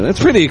That's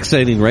pretty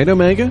exciting, right,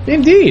 Omega?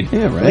 Indeed.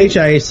 Yeah, right.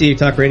 HIAC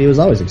Talk Radio is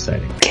always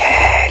exciting.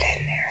 Get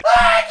in there.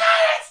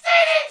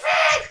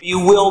 You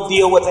will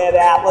deal with Ed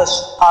Atlas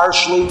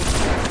harshly.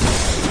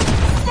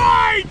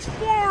 Fight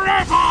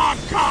forever,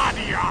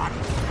 Guardian!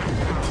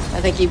 I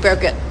think you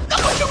broke it.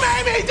 That's what you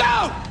made me do!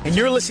 And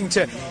you're listening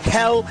to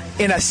Hell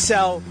in a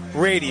Cell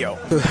Radio.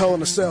 The Hell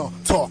in a Cell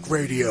Talk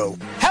Radio.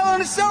 Hell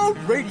in a Cell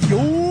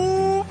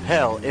Radio!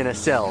 Hell in a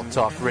Cell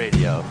Talk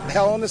Radio.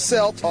 Hell in a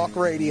Cell Talk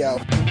Radio.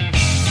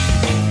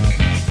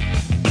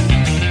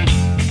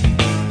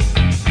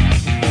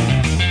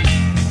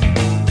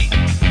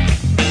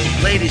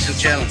 Ladies and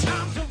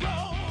gentlemen,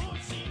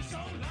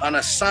 on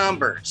a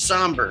somber,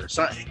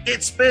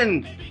 it's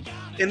been,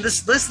 in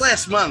this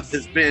last month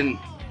has been,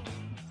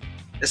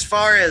 as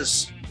far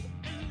as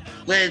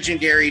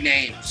legendary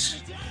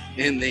names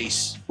in the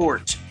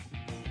sport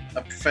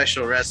of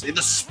professional wrestling,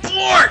 the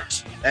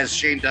sport, as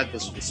Shane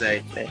Douglas would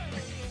say,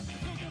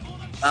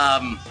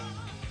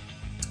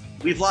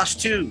 we've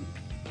lost two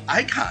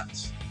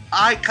icons,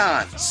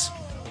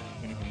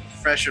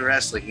 professional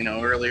wrestling. You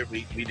know, earlier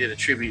we did a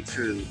tribute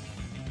to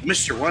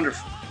Mr.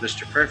 Wonderful,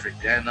 Mr.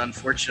 Perfect, and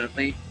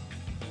unfortunately,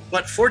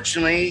 but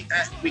fortunately,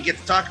 we get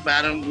to talk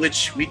about him,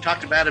 which we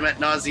talked about him at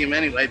nauseum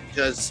anyway,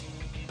 because,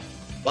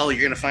 well, you're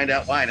going to find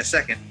out why in a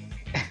second.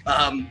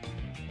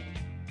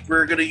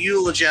 We're going to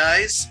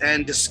eulogize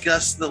and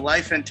discuss the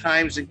life and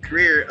times and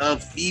career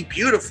of the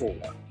beautiful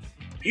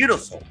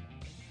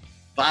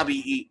Bobby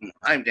Eaton.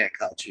 I'm Dan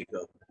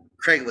Calchico.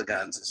 Craig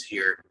Legans is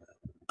here.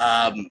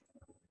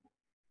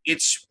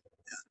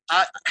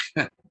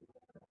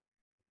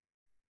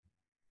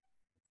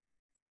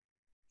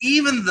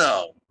 Even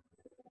though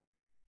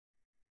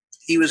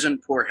he was in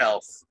poor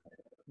health,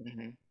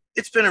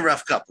 it's been a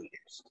rough couple of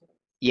years.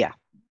 Yeah.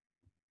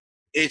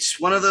 It's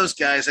one of those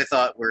guys I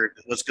thought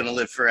was going to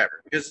live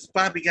forever because it's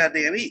Bobby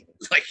goddamn Eaton.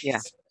 Yeah.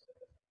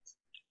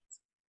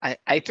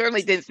 I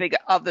certainly didn't think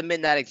of the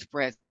Midnight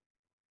Express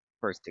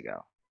first to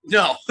go.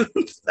 No,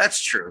 that's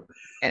true.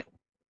 And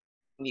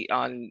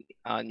on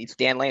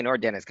Stan Lane or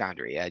Dennis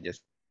Condrey,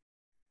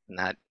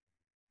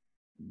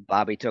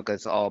 Bobby took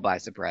us all by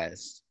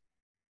surprise.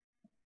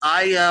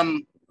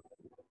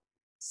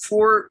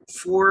 For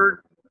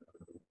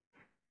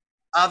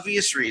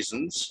obvious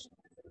reasons,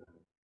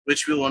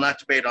 which we will not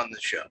debate on the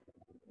show,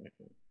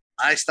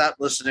 I stopped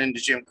listening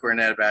to Jim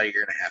Cornette about a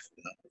year and a half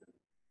ago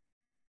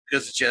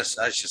because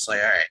I was just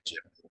like, all right, Jim.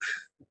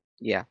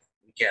 Yeah,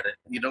 we get it.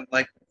 You don't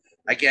like,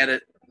 I get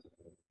it.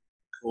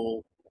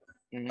 Cool.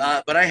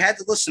 Mm-hmm. But I had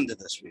to listen to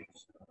this week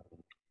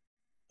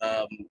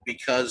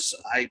because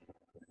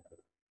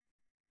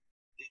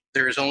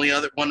there is only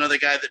one other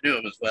guy that knew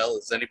him as well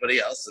as anybody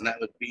else, and that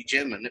would be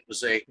Jim. And it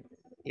was a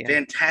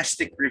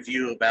fantastic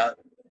review about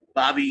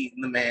Bobby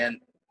Eaton, the man.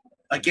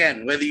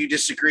 Again, whether you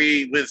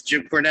disagree with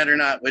Jim Cornette or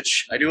not,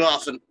 which I do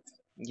often.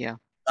 Yeah.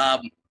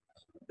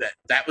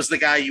 That was the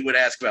guy you would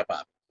ask about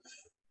Bobby.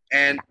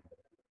 And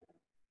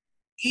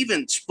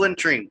even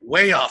splintering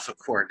way off of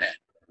Cornette,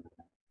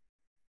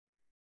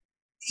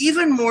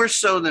 even more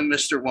so than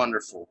Mr.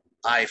 Wonderful,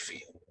 I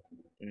feel,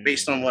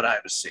 based on what I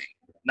was seeing,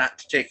 not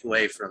to take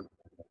away from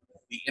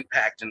the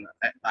impact and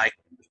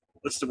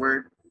what's the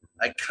word?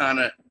 The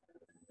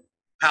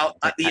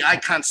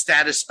icon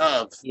status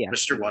of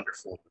Mr.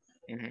 Wonderful.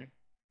 Mm-hmm.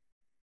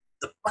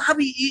 The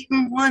Bobby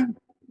Eaton one,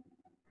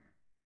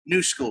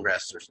 new school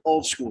wrestlers,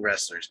 old school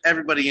wrestlers,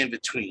 everybody in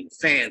between,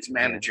 fans,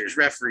 managers,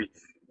 referee,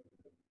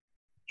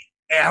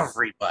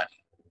 everybody.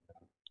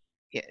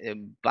 Yeah,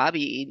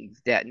 Bobby Eaton's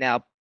dad.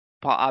 Now,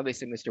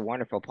 obviously, Mr.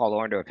 Wonderful, Paul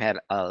Orndorff had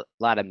a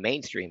lot of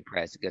mainstream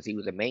press because he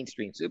was a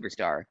mainstream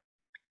superstar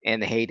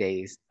in the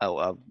heydays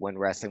of when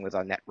wrestling was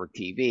on network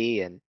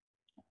TV and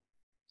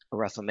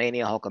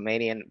WrestleMania,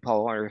 Hulkamania, and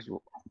Paul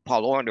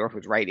Orndorff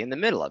was right in the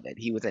middle of it.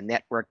 He was a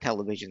network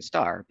television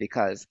star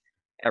because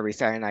every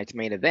Saturday night's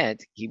main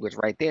event, he was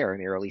right there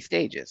in the early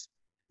stages.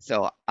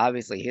 So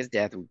obviously his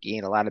death would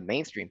gain a lot of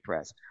mainstream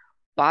press.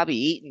 Bobby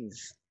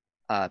Eaton's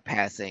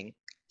passing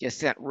just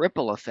sent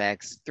ripple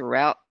effects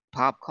throughout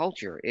pop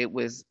culture. It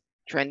was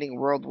trending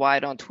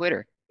worldwide on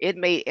Twitter. It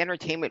made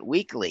Entertainment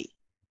Weekly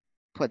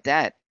put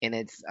that in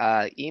its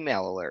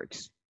email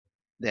alerts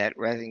that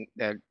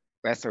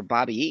wrestler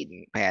Bobby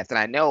Eaton passed. And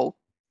I know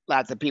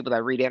lots of people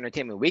that read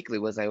Entertainment Weekly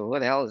was like, what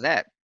the hell is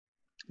that?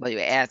 But you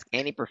ask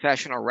any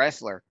professional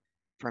wrestler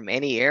from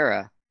any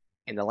era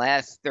in the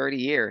last 30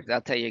 years,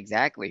 they'll tell you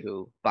exactly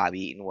who Bobby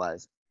Eaton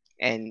was.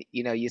 And,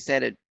 you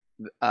said it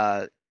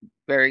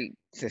very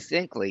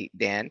succinctly,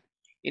 Dan.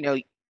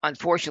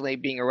 Unfortunately,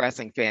 being a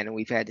wrestling fan, and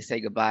we've had to say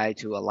goodbye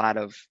to a lot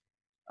of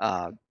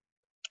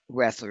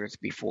wrestlers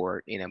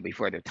before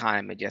their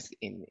time, and just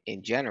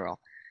in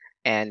general.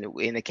 And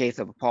in the case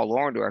of Paul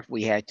Orndorff,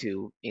 we had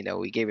to,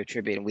 we gave a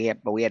tribute, and we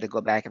had to go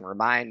back and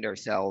remind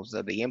ourselves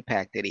of the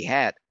impact that he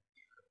had.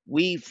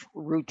 We've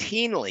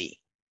routinely,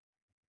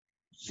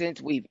 since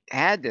we've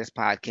had this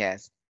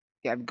podcast,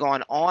 have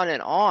gone on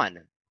and on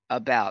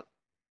about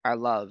our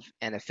love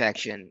and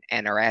affection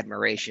and our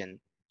admiration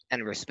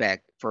and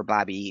respect for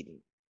Bobby Eaton.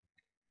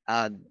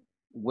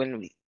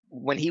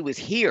 When he was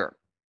here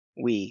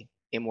we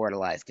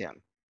immortalized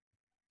him.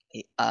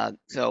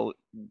 So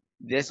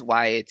this is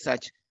why it's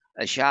such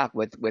a shock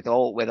with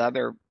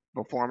other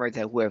performers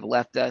who have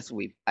left us.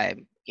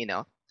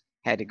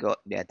 Had to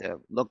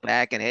look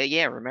back and, hey,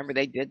 yeah, remember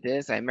they did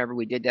this. I remember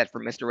we did that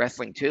for Mr.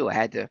 Wrestling too. I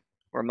had to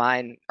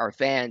remind our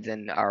fans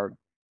and our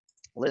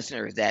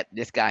listeners that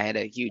this guy had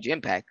a huge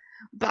impact.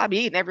 Bobby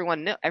Eaton,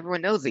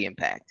 everyone knows the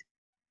impact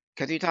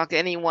because you talk to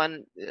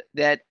anyone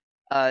that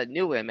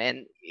knew him,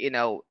 and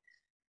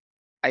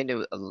I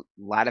knew a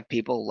lot of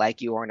people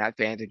like you are not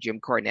fans of Jim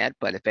Cornette,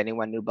 but if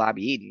anyone knew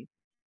Bobby Eaton,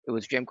 it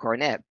was Jim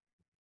Cornette.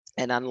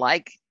 And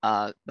unlike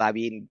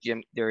Bobby Eaton,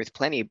 Jim, there is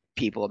plenty of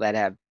people that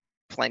have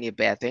plenty of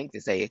bad things to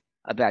say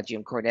about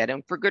Jim Cornette,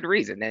 and for good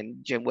reason.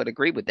 And Jim would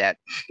agree with that.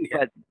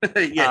 Yeah.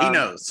 But yeah, he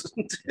knows.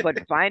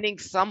 But finding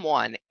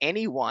someone,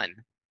 anyone,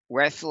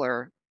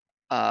 wrestler,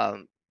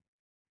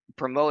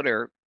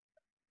 promoter,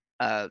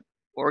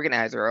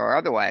 organizer, or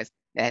otherwise,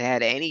 that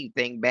had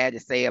anything bad to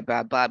say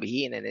about Bobby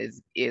Heenan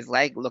is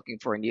like looking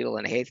for a needle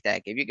in a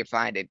haystack. If you could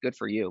find it, good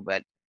for you.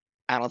 But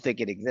I don't think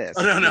it exists.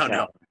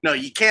 Oh, no,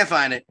 you can't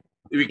find it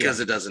because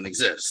it doesn't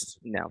exist.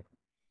 No.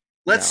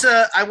 Let's.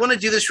 I want to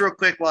do this real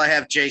quick while I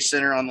have Jay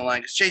Sinner on the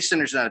line, because Jay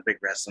Sinner's not a big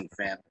wrestling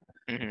fan.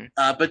 Mm-hmm.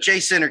 But Jay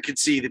Sinner could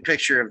see the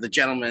picture of the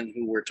gentleman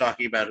who we're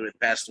talking about who had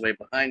passed away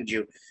behind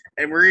you,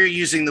 and we're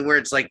using the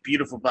words like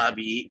 "beautiful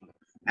Bobby Eaton."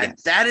 And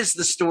that is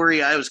the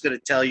story I was going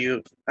to tell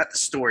you. Not the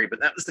story, but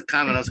that was the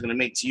comment I was going to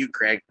make to you,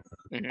 Craig,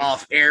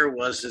 off air. It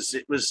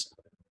was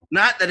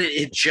not that it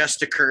had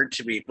just occurred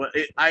to me, but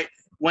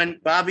when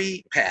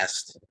Bobby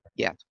passed,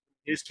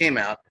 news came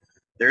out.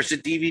 There's a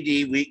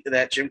DVD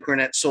that Jim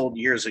Cornette sold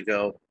years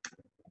ago,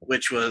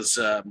 which was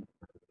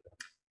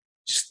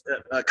just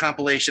a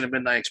compilation of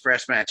Midnight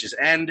Express matches,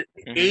 and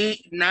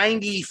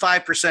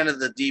 95% of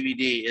the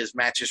DVD is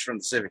matches from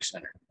the Civic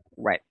Center.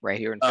 Right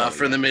here in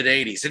from the mid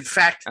 '80s. In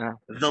fact,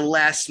 the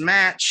last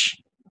match,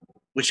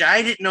 which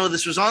I didn't know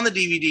this was on the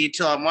DVD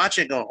until I'm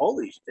watching it, going,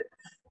 holy shit!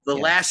 The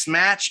last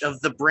match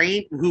of the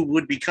Brain, who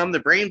would become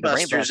the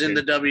Brainbusters in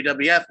the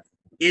WWF,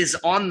 is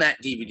on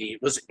that DVD.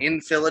 It was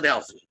in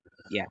Philadelphia.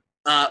 Yeah.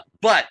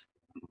 But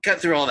cut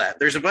through all that.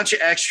 There's a bunch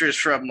of extras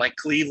from like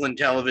Cleveland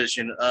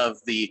television of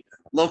the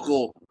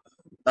local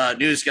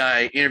news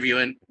guy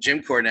interviewing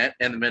Jim Cornette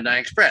and the Midnight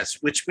Express,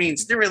 which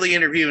means they're really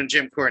interviewing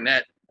Jim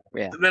Cornette.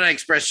 Yeah. The Midnight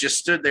Express just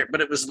stood there,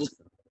 but it was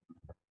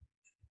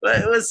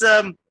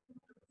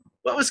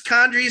what was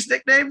Condry's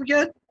nickname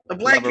again? A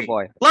blanket.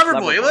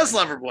 Loverboy. It was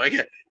Loverboy.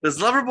 It was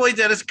Loverboy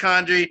Dennis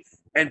Condry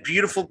and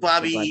beautiful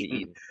Bobby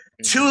Eaton.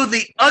 Two of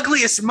the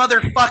ugliest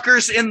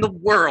motherfuckers in the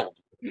world.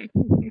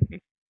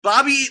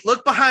 Bobby,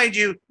 look behind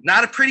you.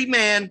 Not a pretty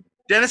man.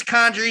 Dennis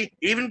Condry,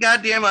 even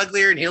goddamn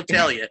uglier, and he'll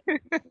tell you.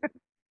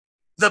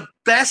 The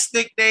best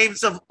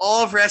nicknames of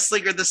all of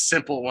wrestling are the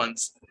simple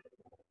ones.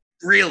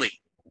 Really.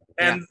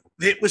 And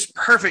it was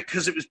perfect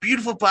because it was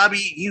beautiful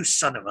Bobby, you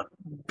son of a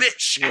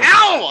bitch. Yeah.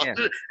 Ow!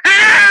 Yeah.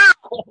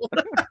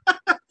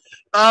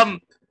 Ow!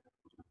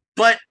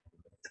 But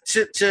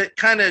to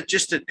kind of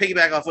just to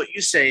piggyback off what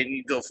you say and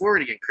you go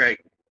forward again, Craig,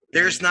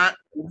 there's not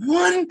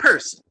one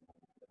person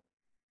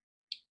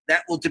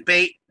that will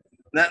debate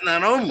that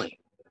not only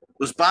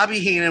was Bobby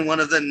Heenan one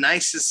of the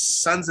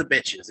nicest sons of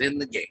bitches in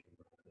the game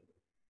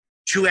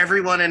to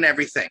everyone and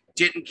everything,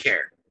 didn't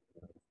care.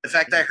 In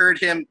fact, I heard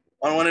him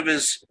on one of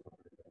his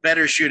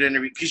Better Shoot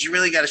interviews, because you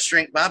really got to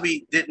shrink.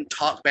 Bobby didn't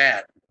talk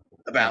bad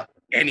about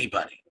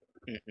anybody.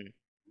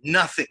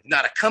 Nothing,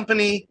 not a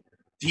company.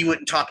 He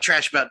wouldn't talk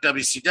trash about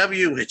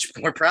WCW, which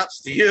more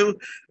props to you.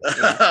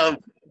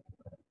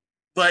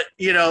 But,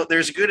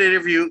 there's a good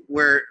interview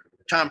where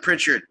Tom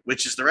Pritchard,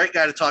 which is the right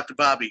guy to talk to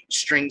Bobby,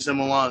 strings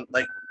him along,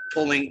 like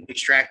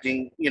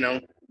extracting,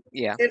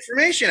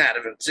 information out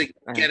of him to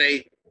get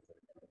a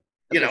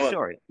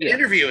story. An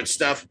interview and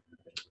stuff.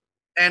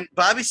 And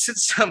Bobby said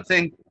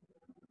something.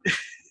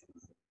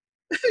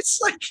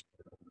 It's like,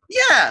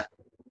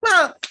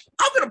 well,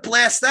 I'm going to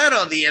blast that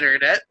on the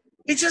internet.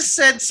 He just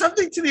said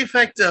something to the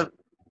effect of,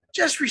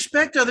 just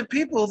respect other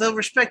people, they'll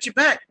respect you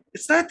back.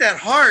 It's not that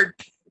hard.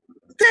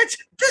 That's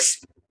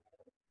this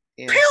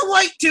pale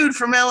white dude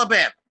from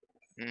Alabama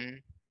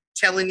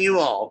telling you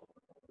all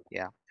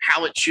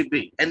how it should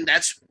be. And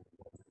that's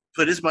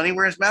put his money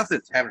where his mouth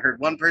is. Haven't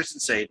heard one person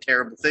say a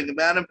terrible thing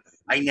about him.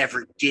 I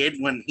never did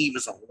when he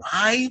was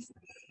alive.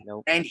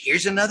 Nope. And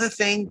here's another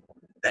thing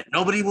that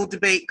nobody will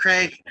debate,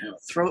 Craig, and I'll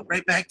throw it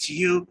right back to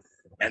you,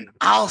 and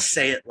I'll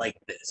say it like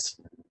this.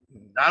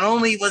 Not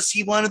only was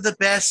he one of the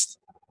best,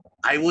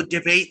 I would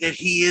debate that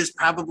he is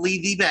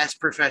probably the best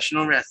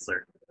professional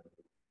wrestler.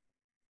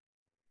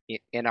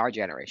 In our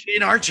generation.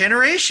 In our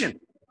generation.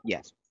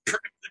 Yes.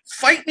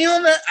 Fight me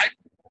on that.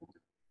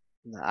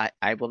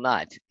 I will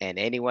not. And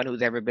anyone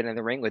who's ever been in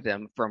the ring with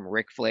him, from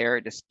Ric Flair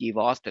to Steve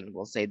Austin,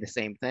 will say the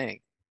same thing.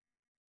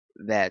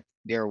 That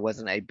there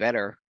wasn't a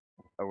better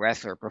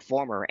wrestler,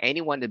 performer,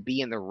 anyone to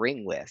be in the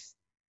ring with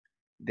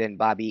than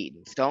Bobby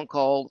Eaton. Stone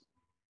Cold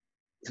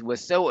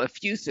was so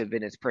effusive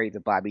in his praise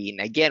of Bobby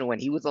Eaton. Again, when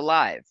he was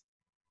alive,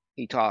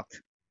 he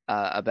talked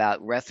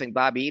about wrestling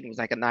Bobby Eaton was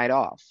like a night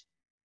off.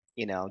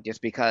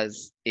 just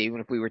because even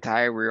if we were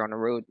tired, we were on the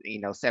road,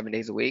 7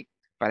 days a week.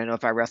 But I know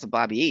if I wrestled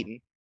Bobby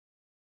Eaton,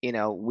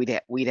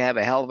 we'd have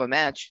a hell of a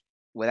match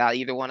without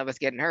either one of us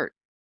getting hurt,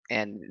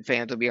 and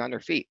fans would be on their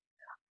feet.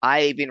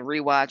 I even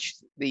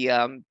rewatched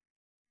the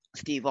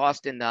Steve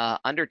Austin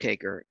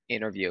Undertaker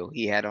interview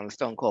he had on the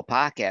Stone Cold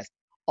podcast,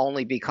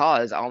 only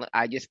because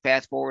I just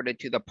fast forwarded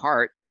to the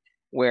part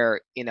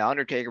where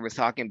Undertaker was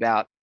talking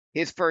about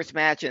his first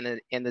match in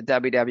the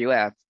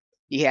WWF.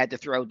 He had to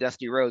throw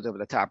Dusty Rhodes over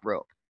the top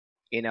rope.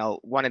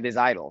 One of his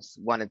idols,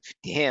 one of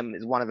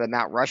the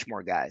Mount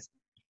Rushmore guys,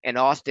 and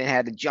Austin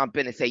had to jump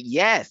in and say,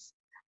 "Yes,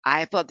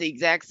 I felt the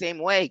exact same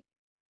way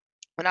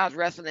when I was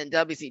wrestling in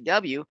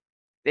WCW.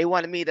 They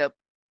wanted to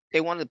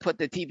put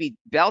the TV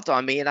belt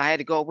on me, and I had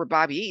to go over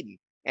Bobby Eaton."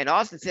 And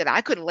Austin said,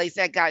 "I couldn't lace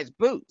that guy's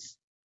boots,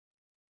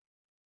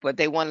 but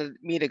they wanted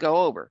me to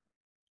go over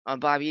on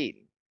Bobby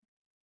Eaton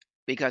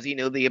because he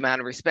knew the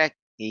amount of respect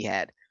he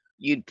had."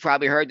 You'd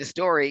probably heard the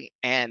story,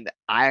 and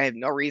I have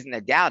no reason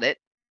to doubt it,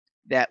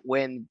 that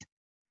when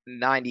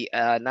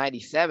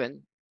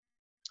 97,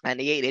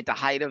 98, at the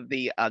height of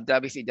the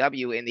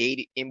WCW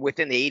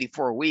within the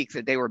 84 weeks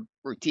that they were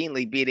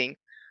routinely beating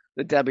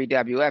the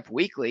WWF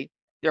weekly,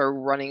 they were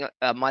running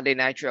a Monday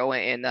Nitro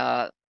in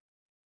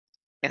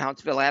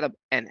Huntsville,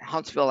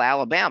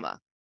 Alabama.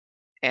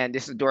 And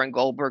this is during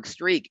Goldberg's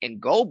streak.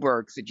 And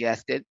Goldberg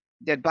suggested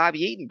that Bobby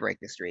Eaton break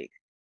the streak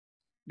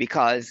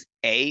because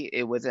A,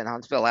 it was in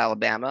Huntsville,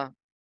 Alabama,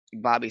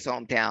 Bobby's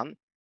hometown,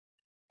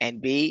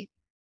 and B,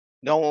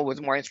 no one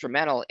was more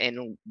instrumental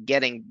in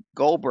getting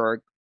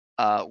Goldberg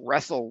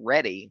wrestle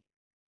ready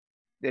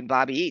than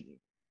Bobby Eaton.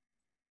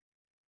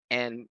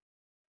 And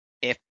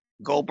if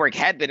Goldberg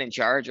had been in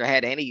charge or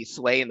had any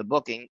sway in the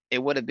booking,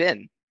 it would have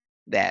been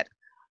that,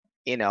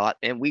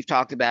 and we've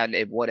talked about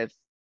it.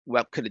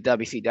 What could the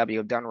WCW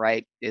have done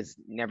right is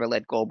never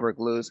let Goldberg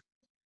lose.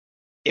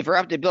 If we're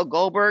up to Bill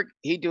Goldberg,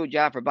 he'd do a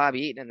job for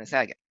Bobby Eaton in a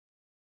second,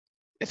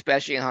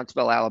 especially in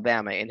Huntsville,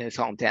 Alabama, in his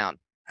hometown.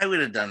 I would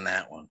have done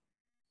that one.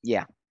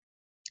 Yeah.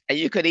 And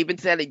you could even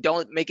say,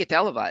 don't make it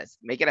televised,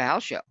 make it a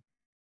house show.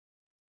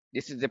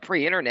 This is the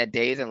pre-internet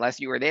days. Unless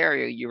you were there,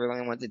 you were the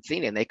only ones that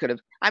seen it. And they could have,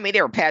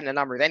 they were padding the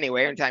numbers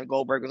anyway. Every time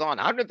Goldberg was on,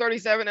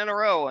 137 in a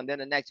row. And then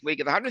the next week,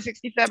 it's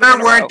 167 there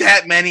in a row. There weren't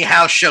that many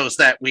house shows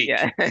that week.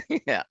 Yeah.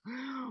 Yeah.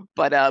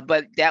 But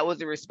that was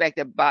the respect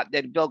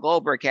that Bill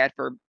Goldberg had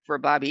for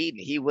Bobby Eaton.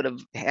 He would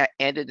have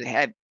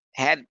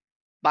had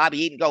Bobby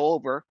Eaton go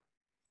over,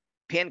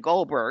 pin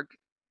Goldberg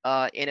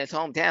in his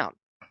hometown.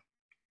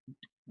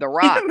 The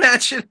Rock. Can you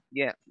imagine?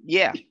 Yeah.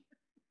 Yeah.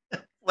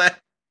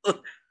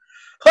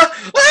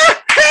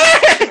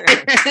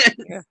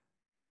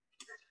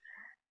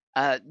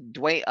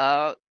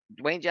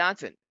 Dwayne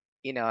Johnson.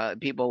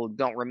 People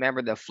don't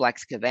remember the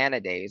Flex Cabana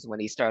days when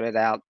he started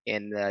out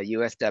in the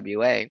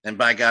USWA. And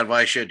by God,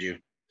 why should you?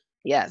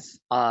 Yes,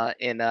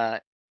 in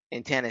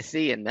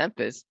Tennessee and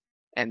Memphis,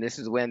 and this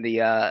is when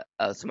the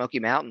Smoky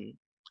Mountain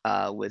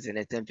was in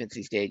its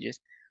infancy stages.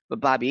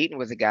 But Bobby Eaton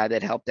was a guy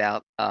that helped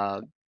out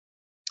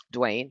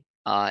Dwayne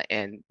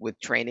and with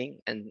training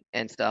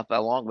and stuff,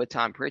 along with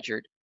Tom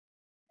Pritchard,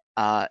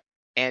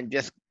 and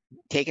just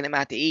taking him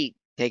out to eat,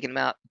 taking him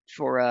out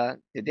for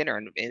the dinner.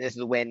 And this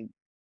is when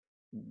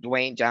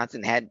Dwayne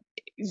Johnson had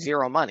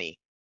zero money,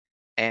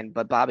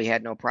 but Bobby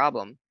had no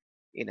problem,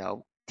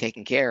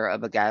 taking care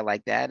of a guy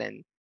like that.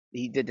 And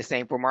he did the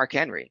same for Mark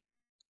Henry.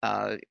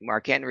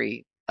 Mark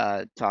Henry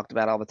talked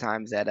about all the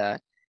times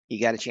that he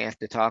got a chance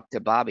to talk to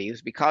Bobby. It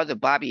was because of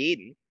Bobby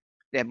Eaton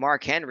that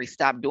Mark Henry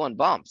stopped doing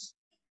bumps.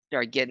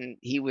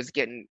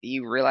 He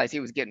realized he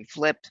was getting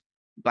flipped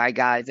by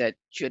guys that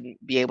shouldn't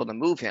be able to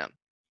move him.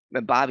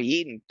 But Bobby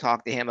Eaton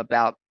talked to him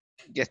about,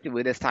 just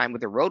with this time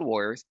with the Road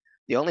Warriors,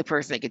 the only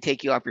person that can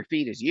take you off your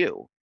feet is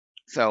you.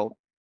 So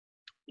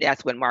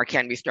that's when Mark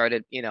Henry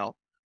started,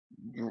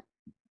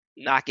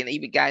 knocking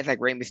even guys like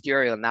Rey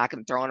Mysterio,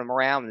 throwing him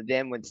around. And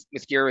then when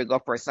Mysterio would go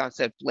for a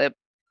sunset flip,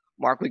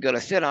 Mark would go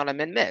to sit on him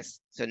and miss.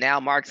 So now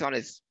Mark's on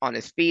his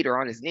feet or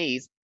on his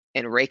knees,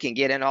 and Ray can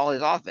get in all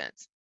his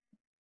offense.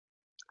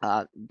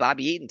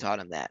 Bobby Eaton taught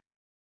him that.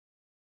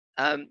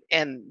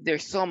 And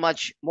there's so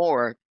much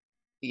more.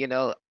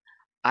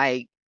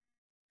 I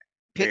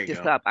picked this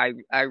up.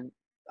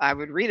 I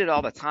would read it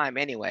all the time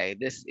anyway.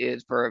 This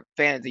is for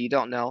fans that you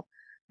don't know.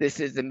 This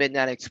is the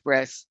Midnight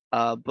Express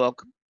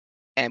book,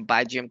 and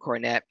by Jim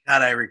Cornette.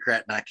 God, I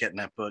regret not getting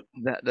that book.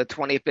 The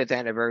 25th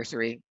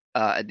anniversary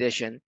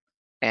edition,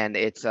 and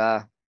it's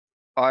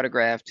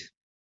autographed,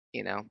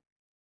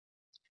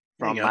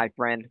 from my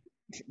friend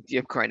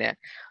Jim Cornette.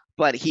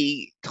 But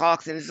he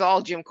talks, and this is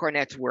all Jim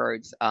Cornette's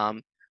words.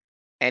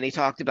 And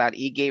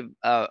he gave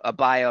a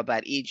bio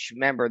about each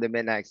member of the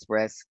Midnight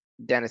Express,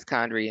 Dennis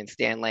Condrey and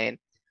Stan Lane.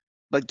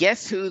 But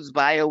guess whose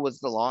bio was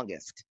the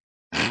longest?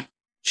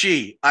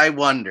 Gee, I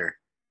wonder.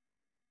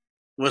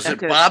 Was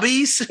it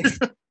Bobby's?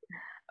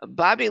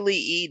 Bobby Lee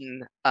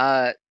Eaton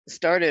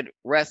started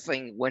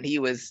wrestling when he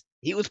was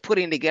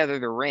putting together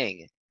the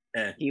ring.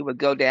 He would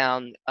go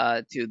down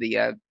to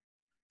the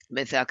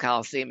Mid-South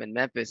Coliseum in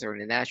Memphis or in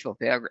the Nashville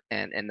Fair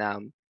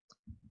and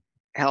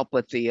help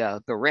with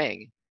the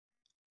ring,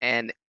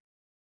 and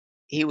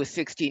he was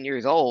 16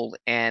 years old,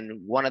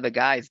 and one of the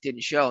guys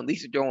didn't show. And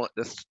these are doing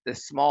the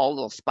small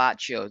little spot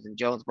shows in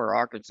Jonesboro,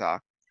 Arkansas,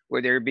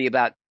 where there would be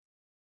about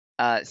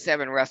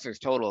 7 wrestlers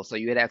total. So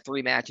you would have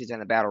 3 matches and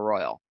a battle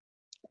royal.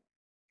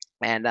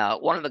 And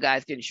one of the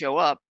guys didn't show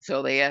up,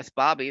 so they asked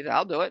Bobby,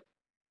 "I'll do it."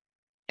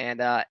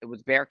 And it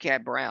was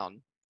Bearcat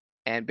Brown.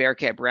 And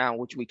Bearcat Brown,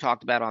 which we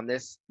talked about on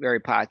this very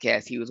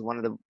podcast, he was one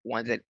of the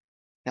ones that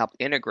helped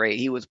integrate.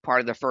 He was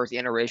part of the first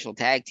interracial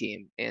tag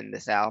team in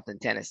the South in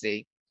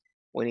Tennessee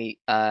when he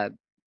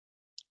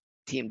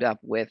teamed up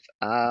with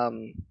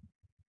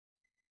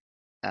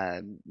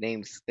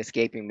names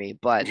escaping me,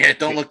 but yeah,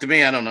 don't look to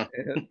me. I don't know.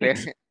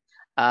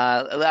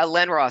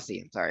 Len Rossi.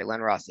 I'm sorry,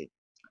 Len Rossi.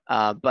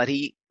 But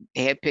he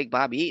had picked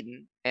Bobby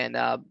Eaton, and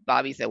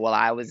Bobby said, "Well,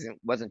 I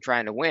wasn't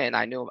trying to win.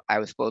 I knew I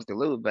was supposed to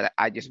lose, but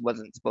I just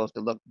wasn't supposed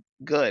to look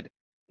good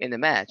in the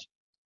match."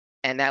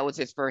 And that was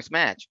his first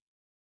match,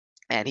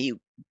 and he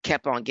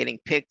kept on getting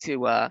picked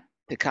to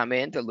come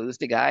in to lose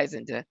to guys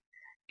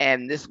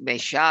and this may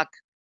shock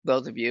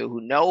those of you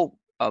who know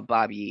of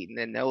Bobby Eaton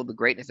and know the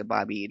greatness of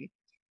Bobby Eaton.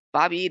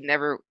 Bobby Eaton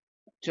never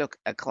took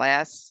a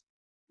class,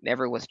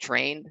 never was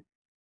trained,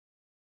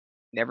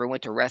 never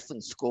went to wrestling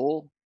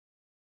school,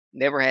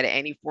 never had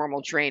any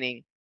formal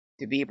training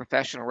to be a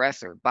professional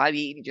wrestler.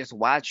 Bobby Eaton just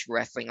watched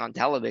wrestling on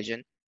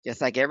television,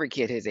 just like every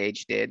kid his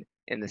age did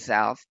in the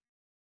South.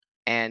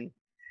 And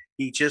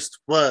he just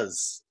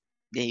was.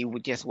 He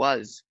just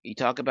was. You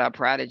talk about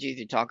prodigies,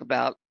 you talk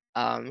about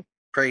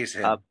praise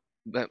him.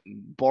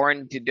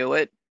 Born to do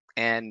it,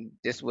 and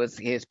this was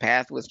his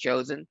path was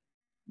chosen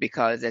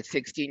because at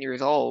 16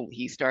 years old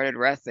he started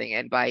wrestling,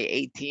 and by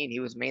 18 he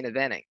was main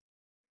eventing,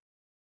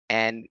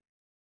 and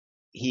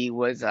he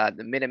was the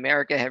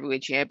Mid-America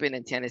heavyweight champion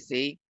in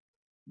Tennessee,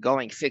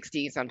 going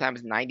 60,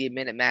 sometimes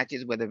 90-minute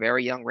matches with a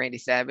very young Randy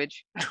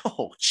Savage.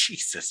 Oh,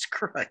 Jesus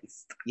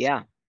Christ!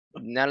 Yeah,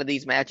 none of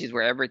these matches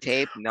were ever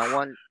taped. No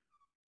one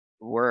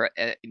were,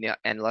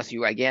 unless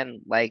you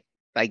again like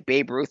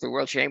Babe Ruth or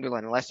Will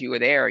Chamberlain, unless you were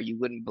there, you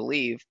wouldn't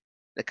believe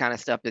the kind of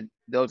stuff that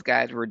those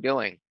guys were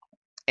doing.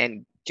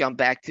 And jump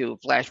back to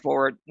flash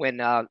forward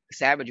when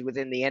Savage was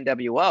in the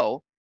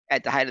NWO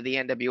at the height of the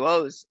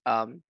NWO's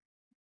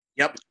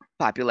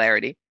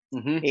popularity.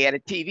 Mm-hmm. He had a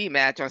TV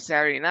match on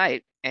Saturday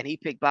night, and he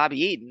picked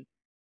Bobby Eaton.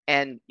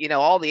 And,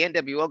 all the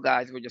NWO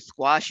guys were just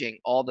squashing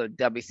all the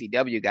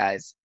WCW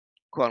guys,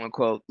 quote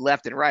unquote,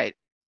 left and right.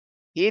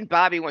 He and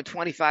Bobby went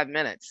 25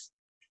 minutes.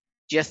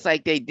 Just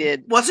like they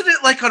did. Wasn't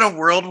it like on a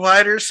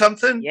Worldwide or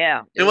something?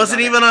 Yeah. It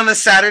wasn't even on a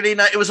Saturday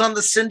night. It was on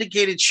the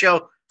syndicated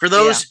show. For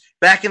those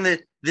back in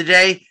the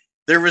day,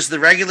 there was the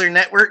regular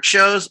network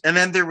shows, and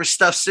then there was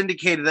stuff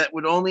syndicated that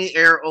would only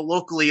air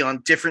locally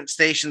on different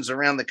stations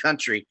around the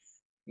country.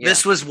 Yeah.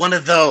 This was one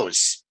of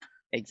those.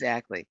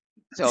 Exactly.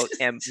 So,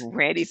 and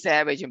Randy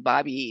Savage and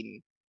Bobby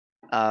Eaton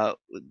and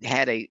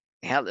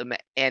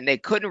they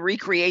couldn't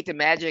recreate the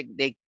magic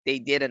they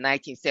did in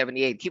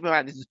 1978. Keep in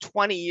mind, this is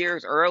 20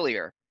 years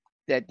earlier.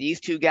 That these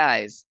two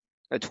guys,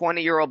 a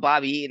 20-year-old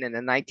Bobby Eaton and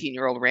a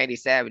 19-year-old Randy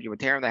Savage, were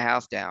tearing the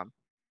house down.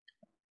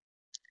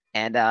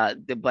 And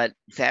but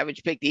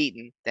Savage picked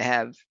Eaton to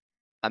have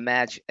a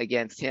match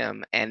against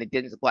him, and it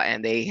didn't.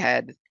 And they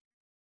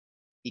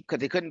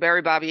couldn't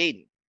bury Bobby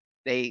Eaton.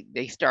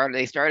 They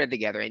started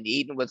together, and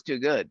Eaton was too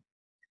good,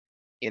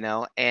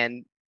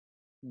 And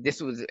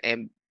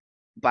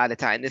by the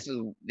time this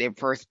was their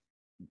first,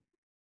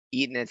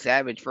 Eaton and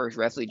Savage first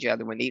wrestled each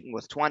other when Eaton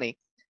was 20,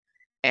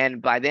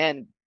 and by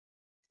then.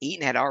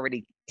 Eaton had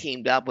already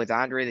teamed up with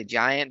Andre the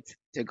Giant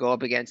to go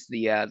up against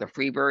the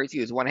Freebirds.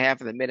 He was one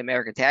half of the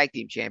Mid-America Tag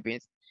Team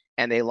Champions,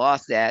 and they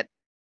lost that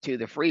to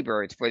the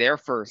Freebirds for their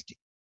first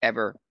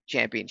ever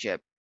championship,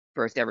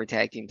 first ever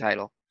tag team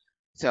title.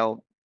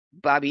 So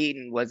Bobby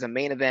Eaton was a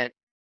main event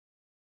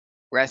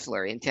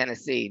wrestler in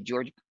Tennessee,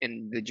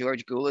 in the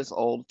George Goulas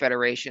old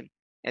federation,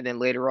 and then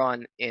later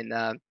on in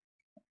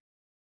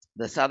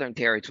the Southern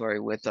Territory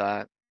with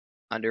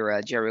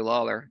under Jerry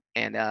Lawler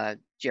and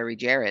Jerry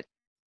Jarrett.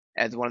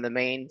 As one of the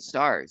main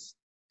stars,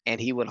 and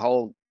he would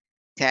hold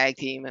tag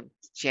team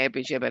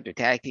championship after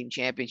tag team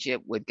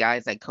championship with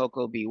guys like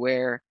Coco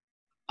Beware,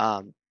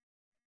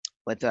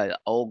 with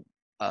old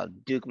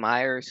Duke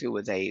Myers, who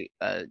was a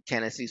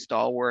Tennessee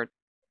stalwart,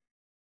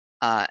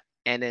 and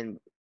then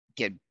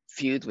get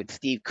feuds with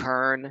Steve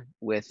Kern,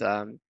 with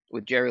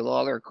Jerry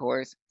Lawler, of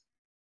course,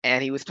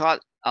 and he was taught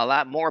a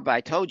lot more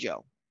by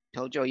Tojo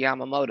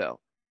Yamamoto,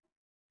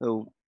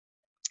 who.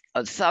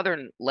 A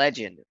Southern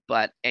legend,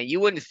 and you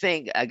wouldn't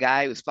think a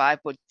guy who's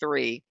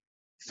 5'3",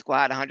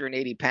 squat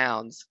 180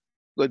 pounds,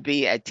 would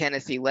be a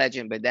Tennessee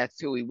legend, but that's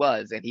who he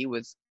was, and he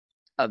was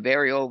a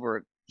very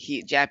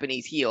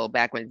Japanese heel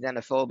back when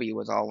xenophobia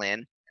was all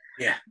in.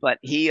 Yeah, but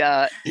he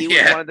was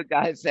one of the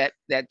guys that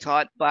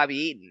taught Bobby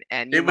Eaton,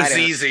 and it was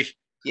easy.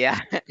 Yeah,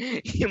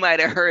 you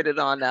might have heard it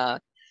on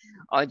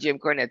Jim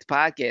Cornette's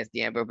podcast,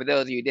 Dan. But for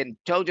those of you who didn't,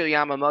 Tojo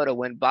Yamamoto,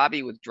 when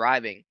Bobby was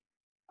driving,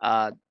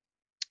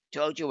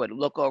 Tojo would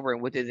look over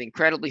and with his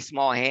incredibly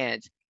small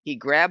hands, he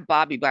grabbed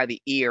Bobby by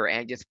the ear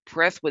and just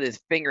pressed with his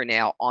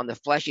fingernail on the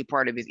fleshy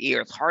part of his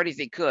ear as hard as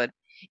he could.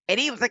 And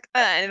he was like,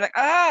 and he's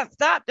like,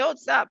 stop, don't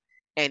stop.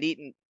 And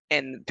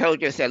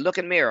Tojo said, look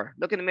in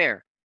the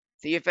mirror.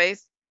 See your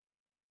face?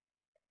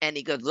 And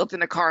he goes, looked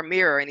in the car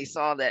mirror and he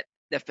saw that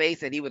the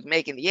face that he was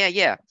making.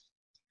 Yeah.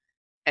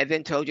 And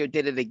then Tojo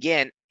did it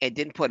again and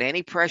didn't put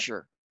any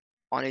pressure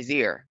on his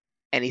ear.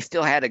 And he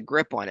still had a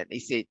grip on it. He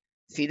said,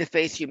 see the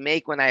face you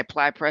make when I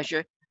apply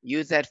pressure?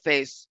 Use that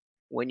face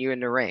when you're in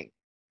the ring.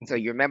 So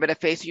you remember the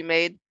face you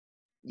made?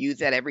 Use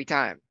that every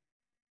time.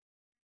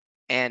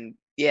 And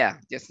yeah,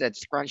 just that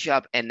scrunch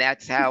up. And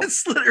that's how.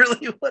 That's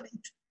literally what he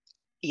did.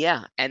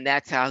 Yeah. And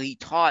that's how he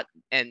taught.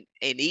 And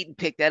Eaton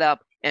picked that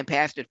up and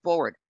passed it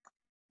forward.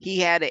 He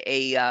had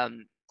a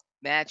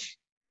match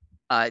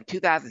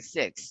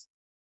 2006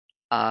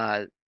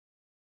 it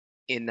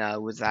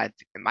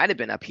might have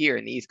been up here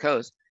in the East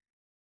Coast.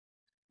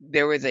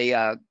 There was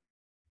a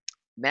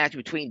match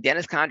between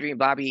Dennis Condrey and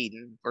Bobby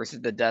Eaton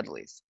versus the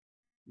Dudleys.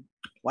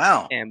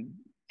 Wow.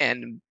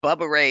 And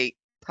Bubba Ray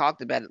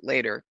talked about it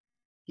later.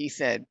 He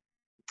said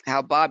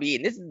how Bobby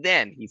Eaton, this is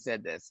then he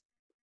said this,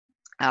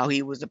 how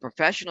he was a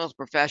professional's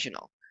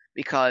professional,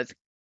 because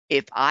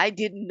if I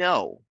didn't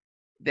know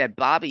that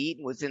Bobby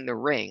Eaton was in the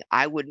ring,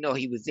 I would know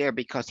he was there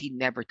because he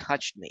never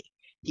touched me.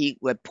 He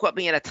would put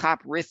me in a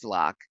top wrist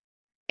lock.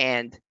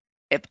 And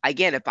if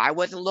I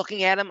wasn't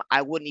looking at him,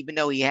 I wouldn't even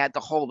know he had the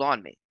hold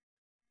on me.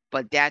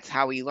 But that's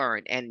how he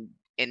learned. And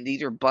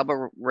these are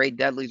Bubba Ray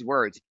Dudley's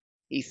words.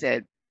 He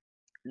said,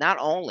 not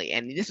only,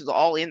 and this is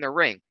all in the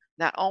ring,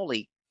 not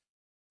only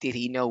did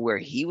he know where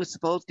he was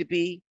supposed to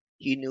be,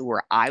 he knew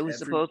where I was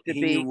supposed to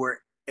be.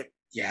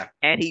 Yeah.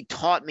 And he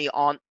taught me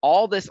on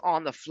all this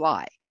on the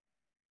fly.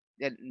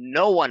 That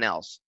no one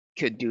else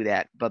could do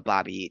that but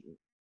Bobby Eaton.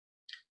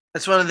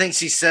 That's one of the things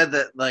he said,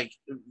 that like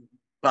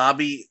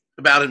Bobby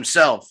about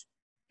himself.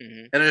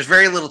 Mm-hmm. And there's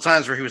very little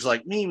times where he was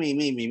like, me.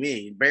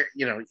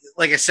 You know,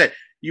 like I said,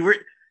 you were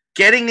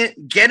getting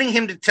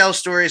him to tell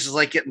stories is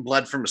like getting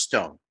blood from a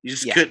stone. You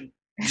just couldn't,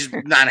 just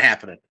not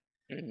happening.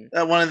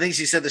 Mm-hmm. One of the things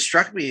he said that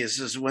struck me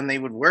is when they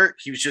would work,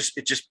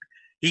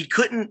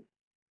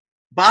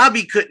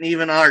 Bobby couldn't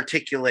even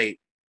articulate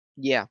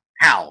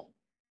how.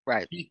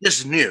 Right. He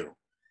just knew.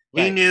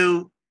 Right. He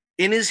knew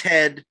in his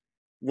head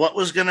what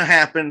was going to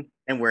happen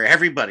and where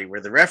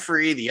the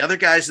referee, the other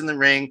guys in the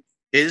ring,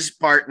 his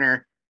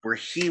partner,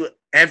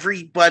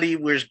 everybody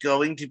was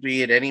going to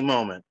be at any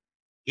moment.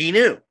 He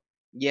knew.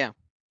 Yeah.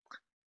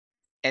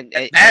 And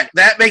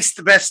that makes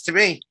the best to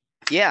me.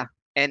 Yeah.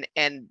 And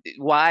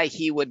why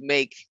he would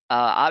make,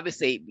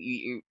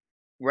 obviously,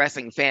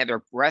 wrestling fans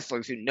or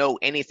wrestlers who know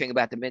anything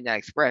about the Midnight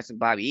Express and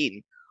Bobby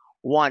Eaton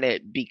want to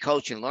be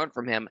coached and learn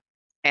from him.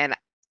 And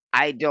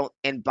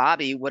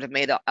Bobby would have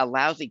made a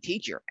lousy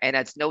teacher. And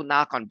that's no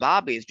knock on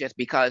Bobby. It's just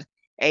because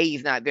A,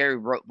 he's not very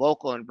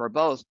vocal and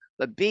verbose,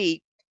 but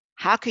B,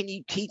 how can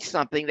you teach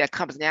something that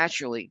comes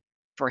naturally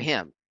for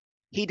him?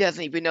 He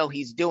doesn't even know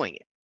he's doing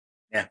it.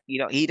 Yeah. You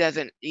know, he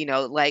doesn't,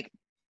 like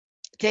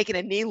taking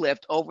a knee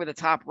lift over the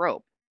top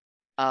rope.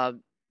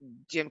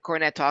 Jim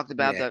Cornette talked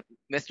about the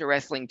Mr.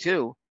 Wrestling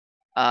 2.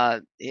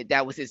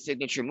 That was his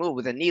signature move,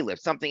 was a knee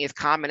lift, something as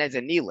common as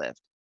a knee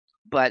lift.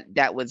 But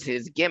that was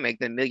his gimmick,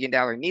 the $1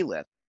 million knee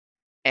lift.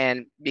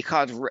 And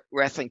because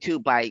Wrestling 2,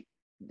 by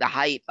the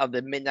height of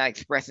the Midnight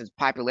Express's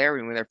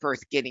popularity when they're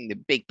first getting the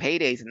big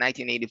paydays in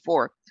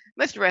 1984,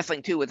 Mr.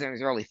 Wrestling 2 was in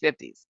his early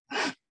 50s.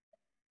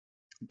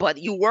 But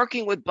you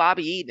working with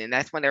Bobby Eaton, and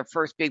that's when their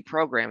first big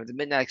program was the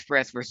Midnight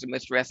Express versus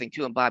Mr. Wrestling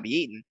 2 and Bobby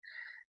Eaton.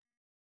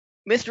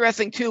 Mr.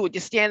 Wrestling 2 would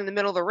just stand in the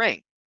middle of the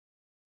ring.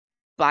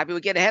 Bobby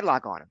would get a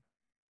headlock on him.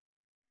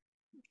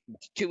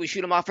 2 would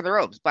shoot him off of the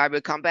ropes. Bobby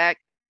would come back,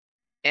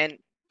 and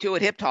 2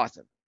 would hip toss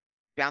him.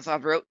 Bounce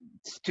off the rope.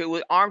 2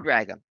 would arm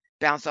drag him.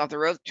 Bounce off the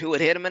ropes. 2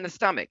 would hit him in the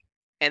stomach.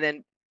 And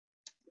then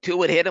 2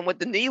 would hit him with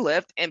the knee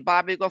lift, and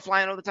Bobby would go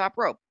flying over the top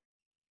rope.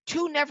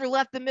 2 never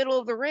left the middle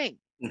of the ring.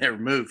 Never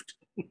moved.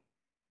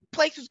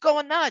 Place was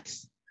going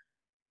nuts.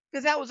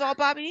 Because that was all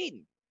Bobby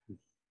Eaton.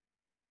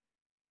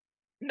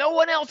 No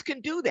one else can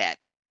do that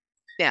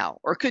now,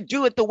 or could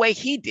do it the way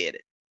he did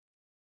it.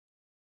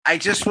 I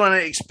just want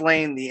to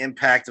explain the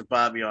impact of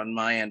Bobby on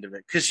my end of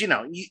it. Because,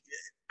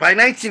 by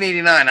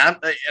 1989,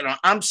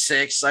 I'm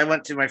 6. I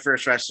went to my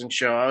first wrestling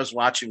show. I was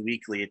watching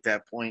weekly at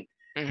that point.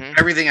 Mm-hmm.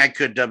 Everything I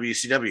could,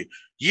 WCW.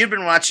 You'd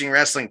been watching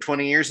wrestling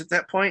 20 years at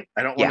that point.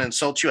 I don't want to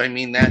insult you. I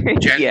mean that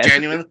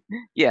genuinely.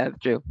 Yeah,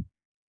 true.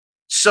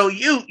 So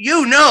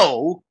you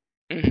know,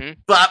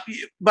 but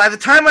by the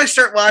time I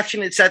start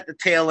watching, it's at the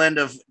tail end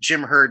of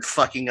Jim Herd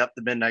fucking up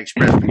the Midnight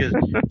Express because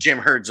Jim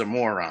Herd's a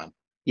moron.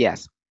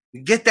 Yes.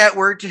 Get that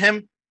word to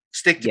him.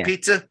 Stick to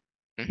pizza.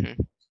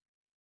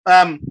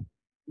 Mm-hmm.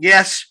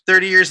 Yes.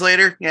 30 years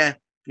later. Yeah,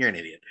 you're an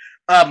idiot.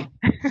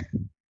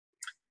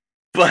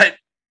 But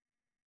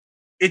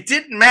it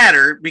didn't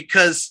matter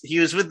because he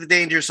was with the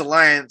Dangerous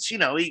Alliance.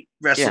 He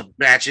wrestled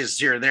matches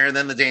here and there, and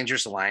then the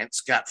Dangerous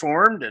Alliance got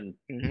formed, and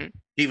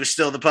he was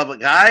still the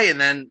public eye. And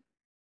then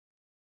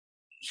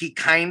he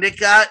kind of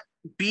got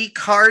B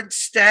card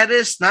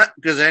status, not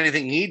because of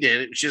anything he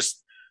did. It was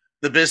just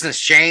the business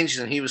changed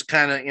and he was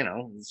kind of,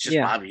 it's just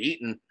Bobby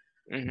Eaton.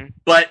 Mm-hmm.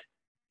 But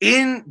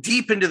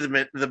deep into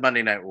the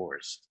Monday Night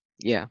Wars.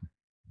 Yeah.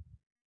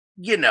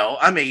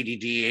 I'm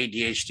ADD,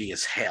 ADHD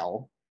as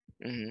hell.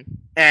 Mm-hmm.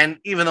 And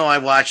even though I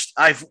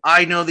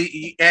know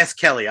ask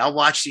Kelly, I'll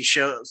watch these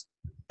shows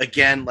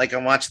again, like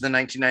I'm watching the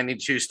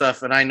 1992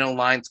 stuff, and I know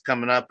lines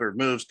coming up or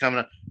moves coming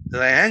up.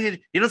 You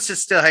don't sit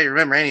still. How you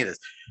remember any of this?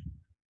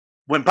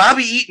 When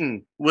Bobby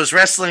Eaton was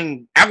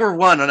wrestling Hour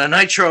 1 on a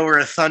Nitro or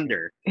a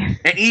Thunder,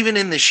 and even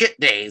in the shit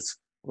days,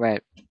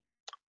 right?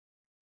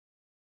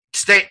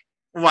 Stay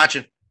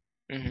watching.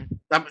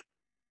 Mm-hmm.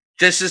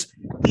 This is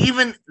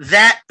even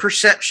that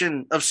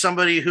perception of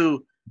somebody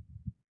who,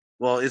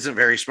 well, isn't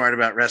very smart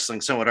about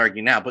wrestling. Some would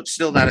argue now, but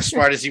still not as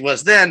smart as he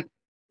was then.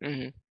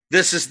 Mm-hmm.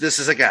 This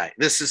is a guy.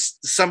 This is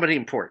somebody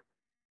important.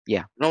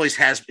 Yeah, it always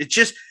has. It's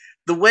just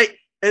the way.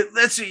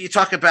 That's what you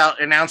talk about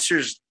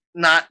announcers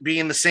not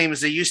being the same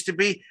as they used to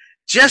be.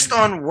 Just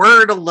on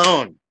word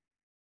alone.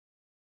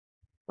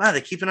 Wow,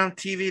 they keep it on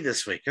TV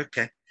this week.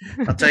 Okay,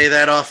 I'll tell you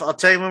that off. I'll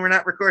tell you when we're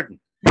not recording.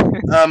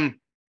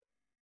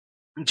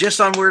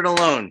 Just on word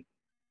alone,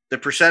 the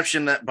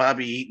perception that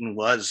Bobby Eaton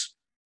was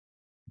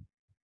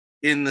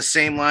in the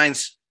same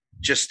lines,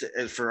 just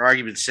for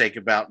argument's sake,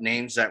 about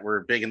names that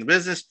were big in the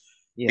business.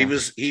 Yeah.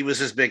 He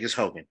was as big as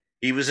Hogan.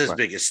 He was as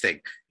big as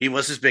Sting. He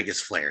was as big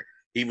as Flair.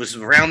 He was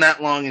around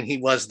that long, and he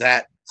was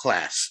that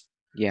class.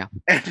 Yeah.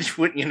 And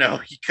when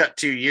he cut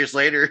 2 years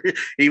later,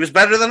 he was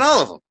better than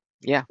all of them.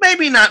 Yeah.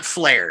 Maybe not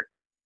Flair,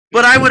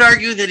 but I would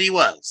argue that he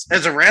was.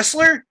 As a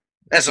wrestler,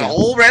 as a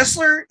whole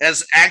wrestler,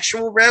 as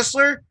actual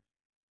wrestler,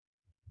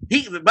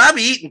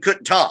 Bobby Eaton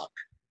couldn't talk.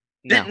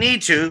 Didn't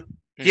need to.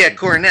 He had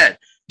Cornette.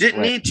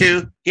 Didn't need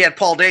to. He had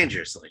Paulie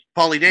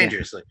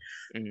Dangerously.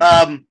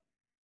 Mm-hmm.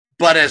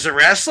 But as a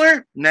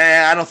wrestler,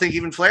 I don't think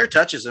even Flair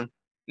touches him.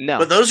 No.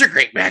 But those are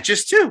great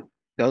matches too.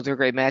 Those are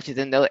great matches,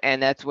 and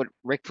that's what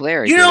Ric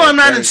Flair. I'm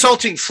not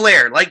insulting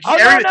Flair. Like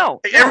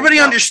everybody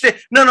understand.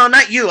 No,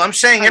 not you. I'm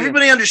saying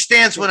everybody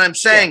understands what I'm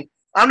saying.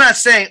 Yeah. I'm not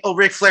saying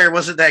Ric Flair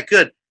wasn't that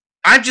good.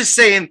 I'm just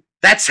saying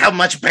that's how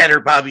much better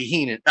Bobby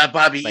Eaton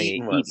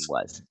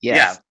was. Yes.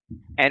 Yeah.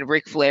 And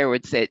Ric Flair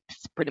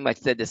pretty much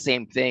said the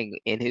same thing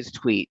in his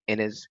tweet, in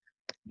his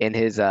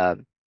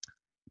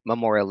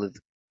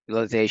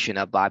memorialization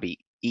of Bobby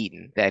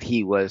Eaton, that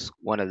he was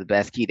one of the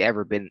best he'd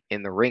ever been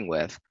in the ring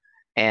with.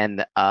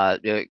 And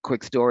a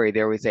quick story,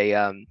 there was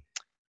I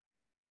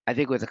think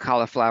it was a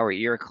Cauliflower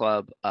Ear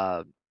Club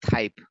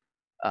type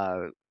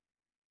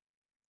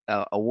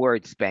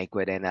awards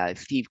banquet, and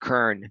Steve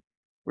Kern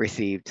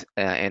received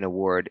an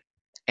award,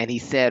 and he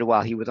said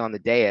while he was on the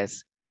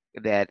dais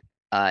that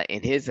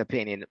in his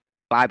opinion,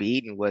 Bobby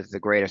Eaton was the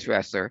greatest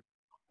wrestler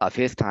of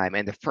his time,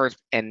 and the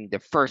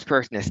first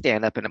person to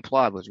stand up and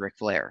applaud was Ric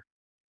Flair.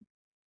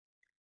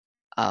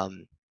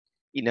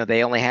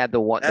 They only had the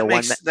one.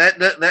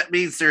 That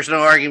means there's no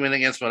argument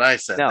against what I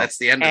said. No. That's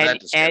the end of that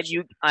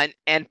discussion.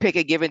 And pick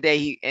a given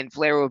day, and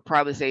Flair would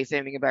probably say the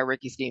same thing about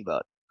Ricky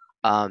Steamboat.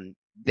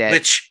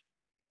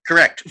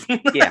 Correct.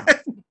 Yeah,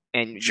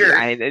 and sure,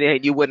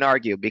 you wouldn't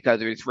argue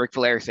because it's Ric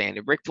Flair saying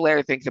it. Ric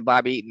Flair thinks that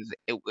Bobby Eaton's.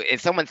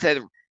 If someone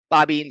said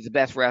Bobby Eaton's the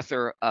best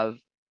wrestler of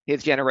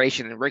his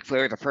generation, and Ric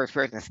Flair is the first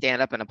person to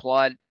stand up and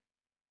applaud,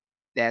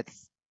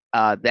 that's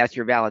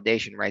your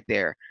validation right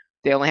there.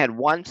 They only had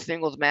one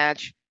singles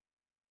match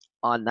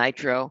on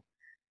Nitro,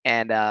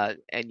 and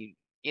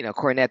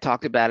Cornette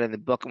talked about it in the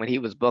book when he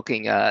was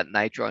booking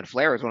Nitro, and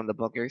Flair was one of the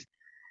bookers,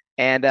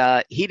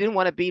 and he didn't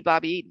want to beat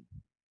Bobby Eaton.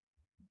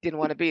 Didn't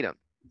want to beat him.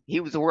 He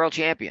was the world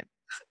champion,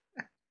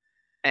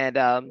 and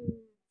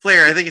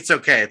Flair, I think it's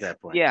okay at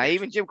that point. Yeah,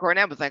 even Jim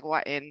Cornette was like,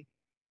 "Why?"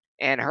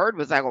 And Hurd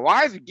was like, well,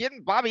 "Why is he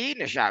giving Bobby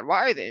Eaton a shot?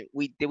 Why are they?"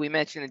 Did we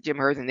mention that Jim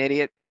Hurd's an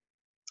idiot?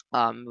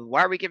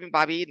 Why are we giving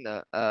Bobby Eaton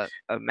a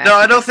match? No,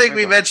 I don't think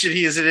we mentioned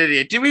he is an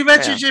idiot. Did we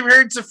mention Jim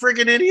Hurd's a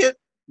friggin' idiot?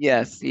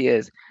 Yes, he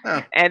is.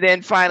 Oh. And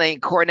then finally,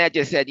 Cornette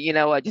just said,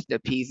 just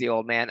appease the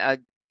old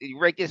man.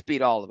 Rick just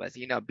beat all of us.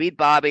 Beat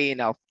Bobby.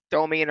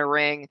 Throw me in a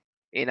ring.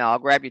 I'll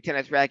grab your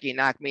tennis racket,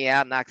 knock me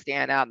out, knock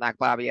Stan out, knock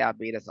Bobby out,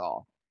 beat us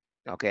all.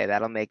 Okay,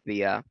 that'll make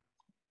the.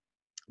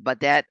 But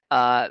that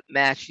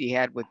match he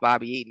had with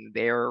Bobby Eaton,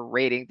 their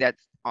rating that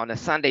on a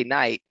Sunday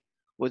night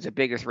was the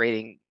biggest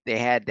rating they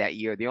had that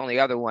year. The only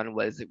other one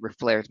was Ric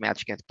Flair's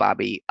match against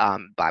Bobby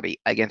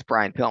against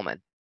Brian Pillman.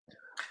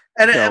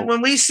 And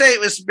when we say it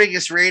was the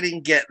biggest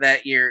rating get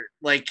that year,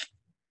 like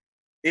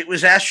it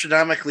was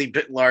astronomically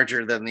bit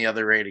larger than the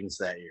other ratings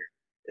that year.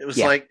 It was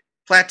like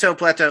plateau.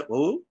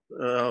 Ooh,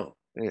 oh.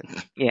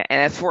 Yeah, and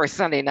that's for a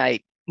Sunday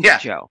night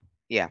show.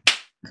 Yeah.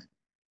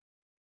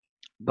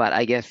 But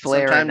I guess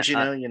Flair. Sometimes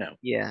you know.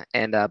 Yeah,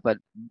 and but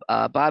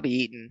Bobby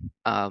Eaton,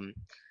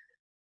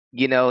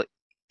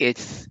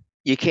 it's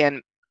you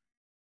can.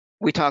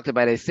 We talked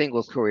about his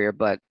singles career,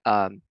 but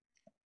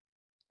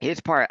his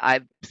part.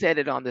 I've said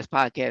it on this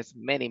podcast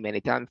many,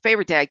 many times.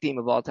 Favorite tag team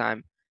of all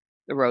time,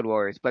 the Road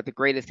Warriors, but the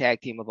greatest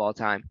tag team of all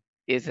time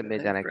is the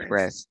Midnight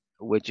Express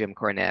with Jim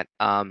Cornette.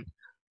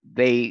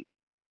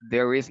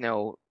 There is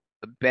no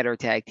better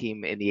tag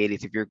team in the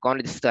 80s. If you're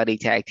going to study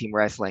tag team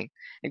wrestling,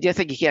 and just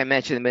like you can't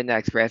mention the Midnight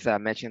Express, I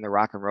mentioned the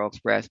Rock and Roll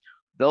Express.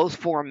 Those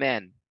four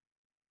men,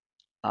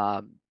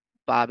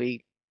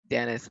 Bobby,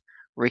 Dennis,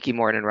 Ricky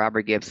Morton, and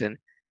Robert Gibson,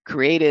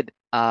 created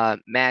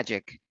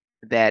magic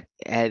that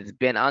has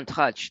been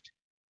untouched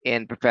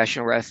in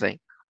professional wrestling.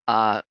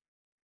 Arn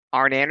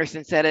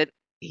Anderson said it.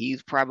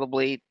 He's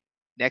probably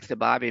next to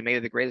Bobby, maybe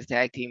the greatest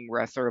tag team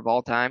wrestler of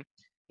all time.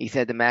 He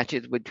said the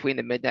matches between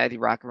the Midnight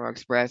and Rock and Roll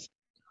Express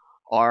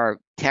are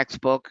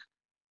textbook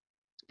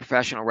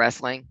professional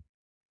wrestling.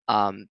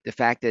 The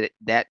fact that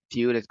that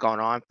feud has gone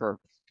on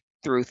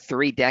through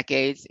 3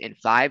 decades in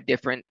 5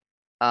 different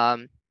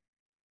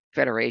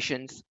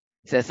federations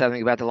says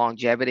something about the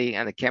longevity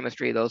and the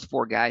chemistry those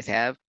 4 guys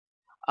have.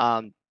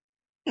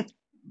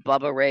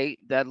 Bubba Ray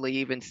Dudley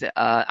even said,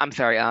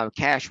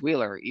 Cash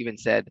Wheeler even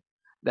said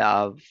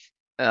of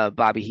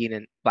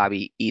Bobby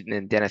Eaton,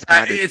 and Dennis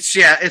Condrey.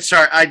 It's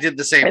hard. I did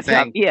the same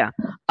thing.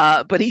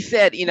 But he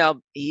said,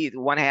 he's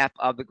one half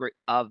of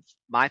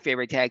my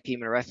favorite tag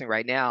team in wrestling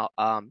right now,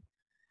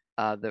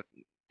 the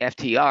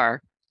FTR.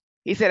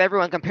 He said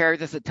everyone compares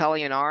us to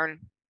Tully and Arn,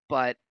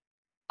 but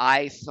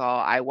I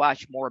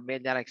watched more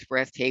Midnight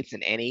Express tapes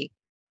than any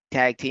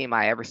tag team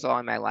I ever saw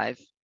in my life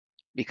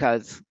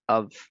because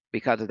of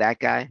that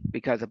guy,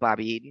 because of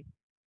Bobby Eaton.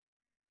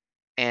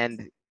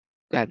 And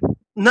go ahead.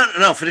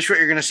 No, finish what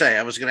you're going to say.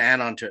 I was going to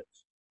add on to it.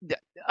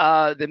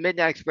 The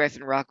Midnight Express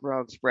and Rock and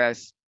Roll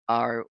Express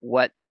are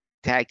what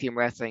tag team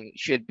wrestling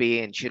should be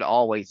and should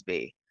always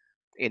be.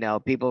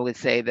 People would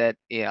say that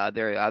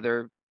there are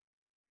other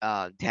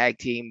tag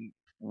team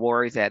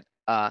wars that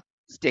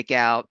stick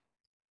out,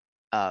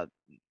 or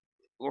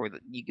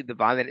the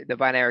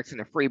Von Erichs and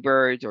the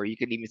Freebirds, or you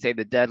could even say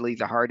the Dudleys,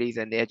 the Hardys,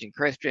 and the Edge and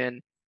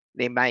Christian.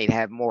 They might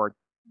have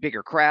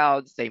bigger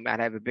crowds. They might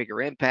have a bigger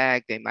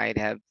impact. They might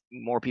have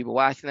more people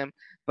watching them.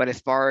 But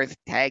as far as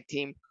tag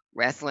team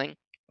wrestling,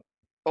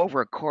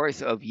 over a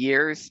course of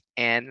years,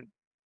 and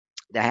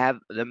to have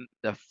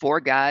the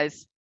 4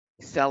 guys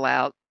sell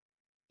out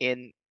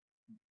in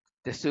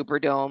the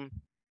Superdome,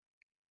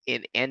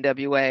 in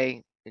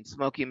NWA, in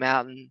Smoky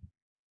Mountain,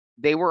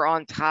 they were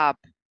on top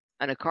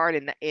on a card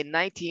in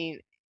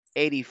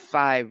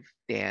 1985,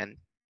 Dan,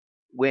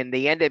 when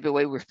the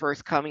NWA was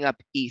first coming up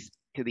east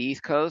to the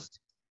East Coast.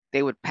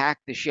 They would pack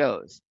the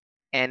shows,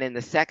 and in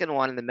the second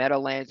one in the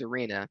Meadowlands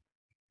Arena,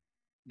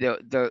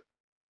 the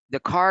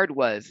card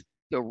was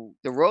the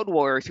Road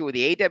Warriors, who were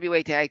the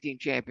AWA Tag Team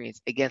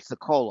Champions, against the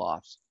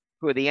Koloffs,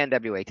 who were the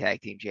NWA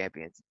Tag Team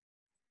Champions.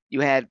 You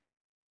had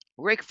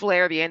Ric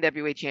Flair, the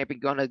NWA Champion,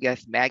 going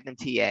against Magnum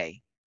TA.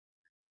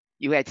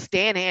 You had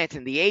Stan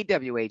Hansen, the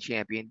AWA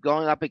Champion,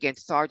 going up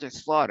against Sergeant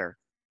Slaughter.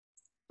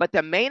 But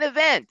the main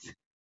event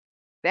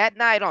that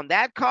night on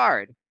that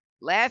card,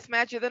 last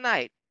match of the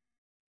night,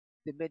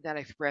 the Midnight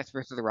Express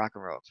versus the Rock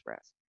and Roll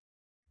Express.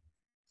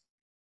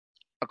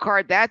 A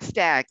card that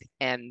stacked,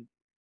 and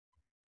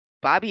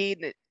Bobby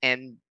Eaton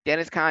and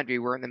Dennis Condrey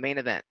were in the main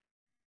event.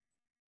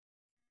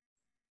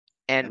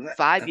 And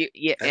that's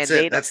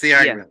the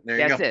argument. There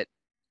you go. That's it.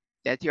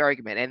 That's the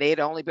argument. And they had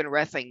only been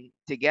wrestling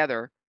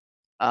together.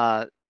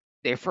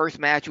 Their first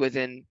match was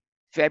in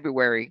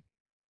February.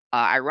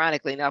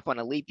 Ironically enough, on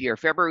a leap year,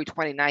 February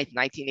 29th,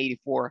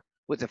 1984,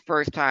 was the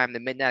first time the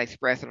Midnight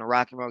Express and the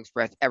Rock and Roll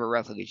Express ever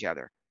wrestled each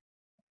other.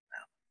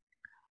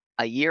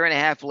 A year and a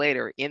half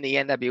later, in the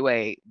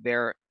NWA,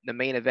 they're the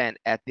main event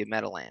at the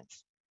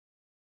Meadowlands,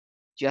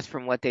 just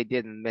from what they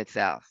did in the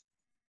Mid-South.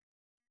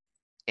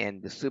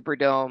 And the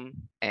Superdome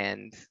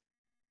and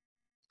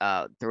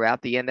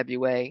throughout the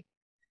NWA,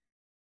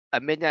 a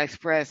Midnight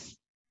Express,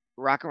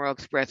 Rock and Roll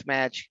Express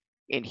match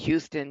in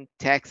Houston,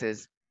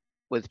 Texas,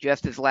 was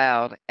just as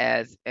loud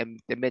as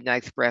the Midnight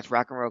Express,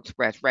 Rock and Roll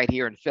Express right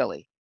here in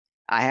Philly.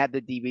 I had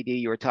the DVD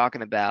you were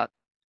talking about,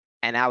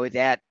 and I was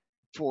out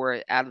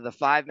of the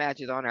 5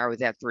 matches on there, I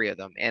was at 3 of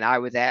them. And I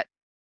was at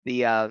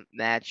the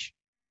match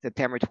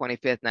September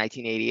 25th,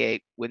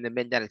 1988, when the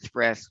Midnight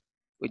Express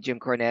with Jim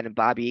Cornette and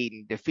Bobby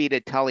Eaton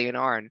defeated Tully and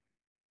Arn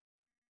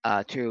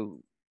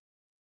to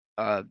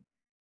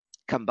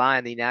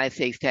combine the United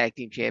States Tag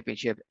Team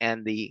Championship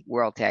and the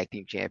World Tag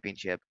Team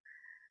Championship.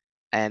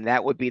 And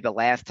that would be the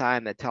last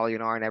time that Tully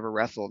and Arn ever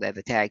wrestled as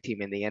a tag team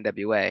in the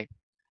NWA.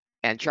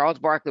 And Charles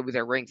Barkley was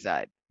at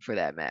ringside for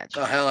that match.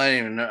 Oh, hell,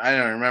 I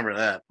don't remember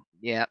that.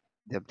 Yeah,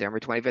 September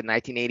 25th,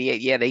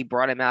 1988. Yeah, they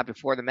brought him out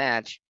before the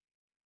match.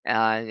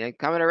 And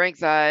coming to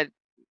ringside,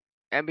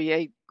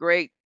 NBA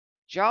great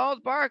Charles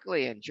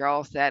Barkley. And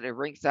Charles sat at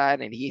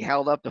ringside, and he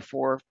held up the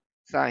 4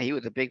 sign. He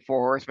was a big 4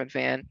 Horsemen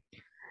fan.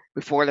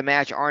 Before the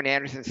match, Arn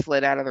Anderson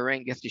slid out of the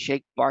ring just to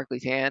shake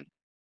Barkley's hand.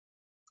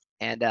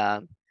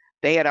 And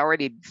they had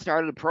already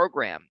started a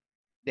program.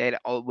 It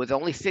was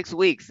only 6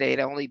 weeks. They had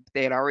already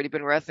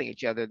been wrestling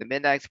each other, the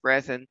Midnight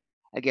Express and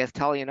against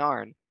Tully and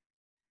Arn.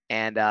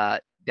 And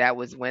that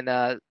was when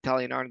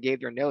Tully and Arn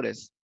gave their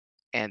notice.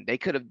 And they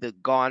could have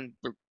gone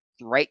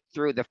right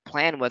through. The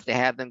plan was to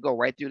have them go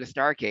right through the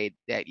Starrcade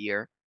that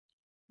year.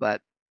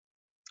 But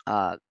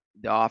the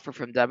offer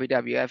from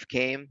WWF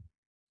came,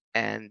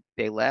 and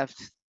they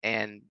left.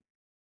 And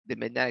the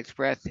Midnight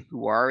Express,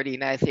 who are already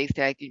United States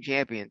Tag Team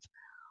Champions,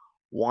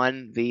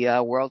 won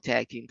the World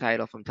Tag Team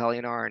title from Tully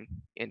and Arn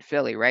in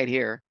Philly right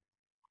here.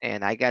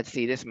 And I got to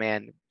see this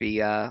man be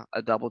a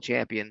double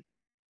champion.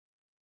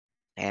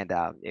 And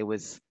it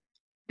was,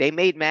 they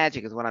made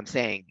magic is what I'm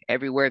saying.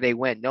 Everywhere they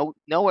went,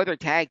 no other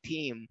tag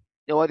team,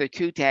 no other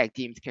two tag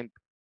teams can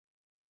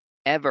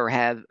ever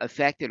have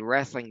affected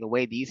wrestling the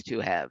way these two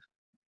have.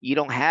 You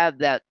don't have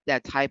that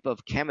type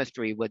of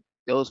chemistry with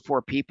those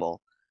four people.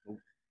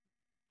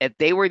 If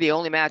they were the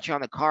only match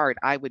on the card,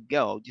 I would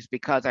go just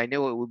because I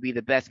knew it would be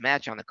the best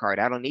match on the card.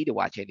 I don't need to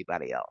watch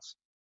anybody else.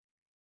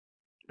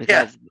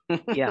 Because,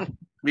 yeah.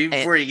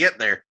 Before you get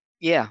there.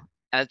 Yeah.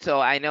 And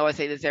so I know I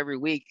say this every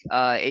week,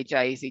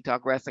 HIEC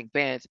Talk Wrestling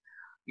fans,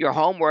 your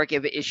homework,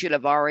 if it should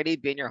have already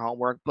been your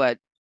homework, but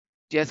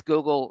just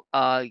Google,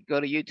 go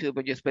to YouTube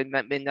and just put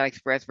Midnight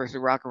Express versus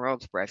Rock and Roll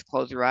Express.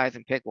 Close your eyes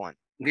and pick one.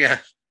 Yeah.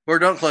 Or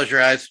don't close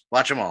your eyes.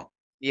 Watch them all.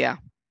 Yeah.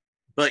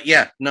 But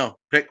yeah, no,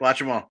 watch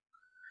them all.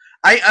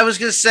 I was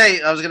going to say,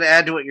 I was going to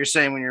add to what you're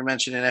saying when you're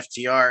mentioning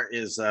FTR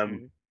is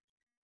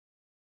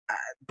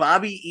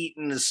Bobby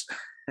Eaton is,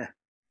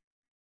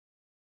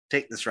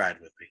 take this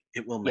ride with me.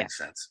 It will make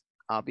sense.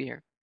 I'll be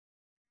here.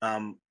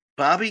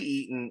 Bobby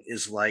Eaton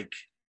is like,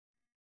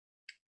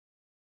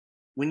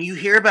 when you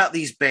hear about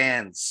these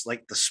bands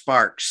like the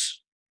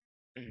Sparks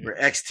or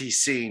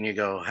XTC and you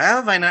go, how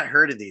have I not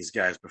heard of these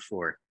guys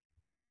before?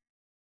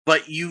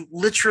 But you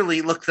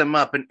literally look them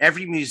up and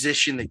every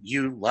musician that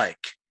you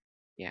like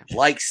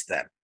likes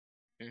them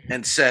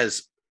and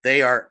says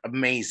they are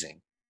amazing.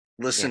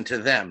 Listen to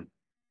them.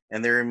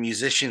 And they're a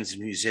musician's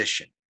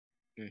musician.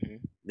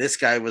 This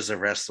guy was a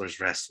wrestler's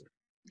wrestler.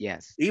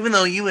 Yes. Even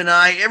though you and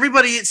I,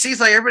 everybody, it seems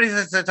like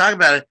everybody's talking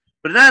about it,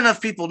 but not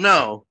enough people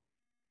know,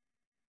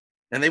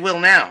 and they will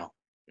now,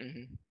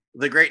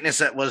 the greatness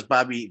that was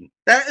Bobby Eaton.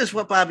 That is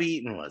what Bobby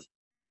Eaton was.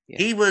 Yeah.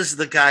 He was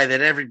the guy that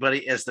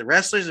everybody, as the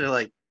wrestlers, are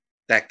like,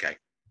 that guy.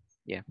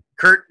 Yeah.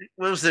 What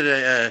was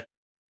it?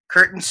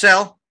 Curtain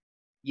Cell?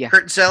 Yeah.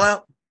 Curtain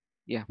Sellout?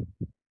 Yeah.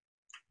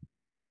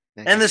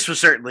 And this was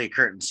certainly a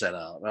curtain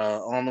sellout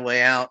on the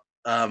way out.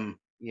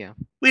 Yeah.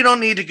 We don't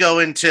need to go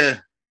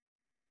into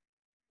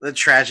the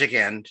tragic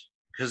end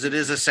because it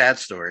is a sad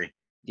story.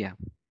 Yeah.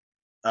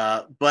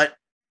 But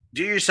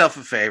do yourself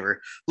a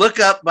favor. Look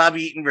up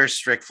Bobby Eaton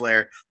versus Ric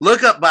Flair.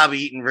 Look up Bobby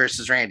Eaton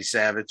versus Randy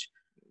Savage.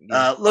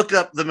 Look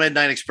up the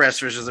Midnight Express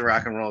versus the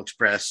Rock and Roll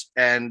Express.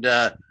 And,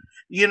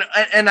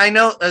 and I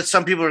know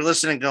some people are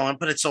listening going,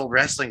 but it's old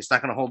wrestling. It's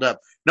not going to hold up.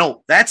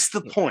 No, that's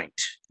the point.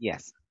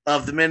 Yes.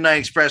 Of the Midnight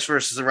Express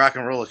versus the Rock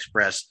and Roll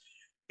Express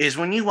is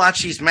when you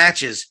watch these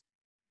matches,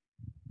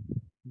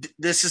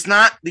 this is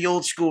not the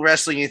old school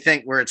wrestling you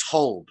think where it's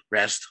hold,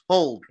 rest,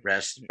 hold,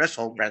 rest, rest,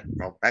 hold, rest,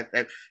 hold,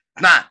 rest.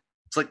 Not.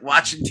 It's like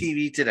watching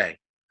TV today.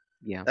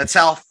 Yeah. That's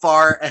how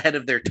far ahead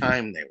of their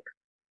time they were.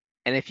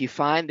 And if you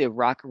find the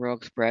Rock and Roll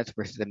Express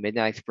versus the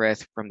Midnight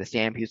Express from the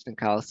Sam Houston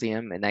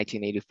Coliseum in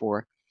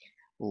 1984,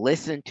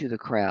 listen to the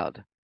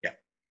crowd. Yeah.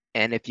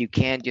 And if you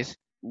can, just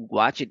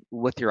watch it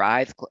with your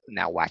eyes,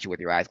 not watch it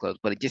with your eyes closed,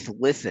 but just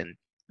listen,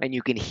 and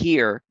you can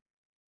hear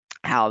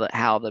how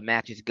the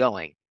match is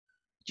going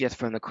just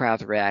from the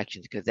crowd's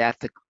reactions, because that's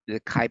the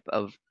type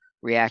of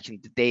reaction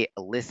that they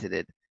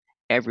elicited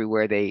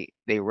everywhere they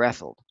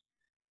wrestled.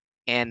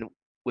 And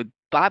with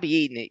Bobby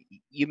Eaton,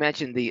 you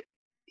mentioned the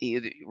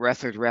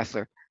wrestler's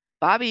wrestler.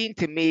 Bobby Eaton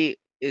to me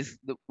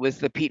was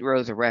the Pete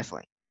Rose of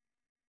wrestling.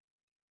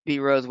 Pete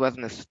Rose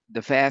wasn't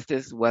the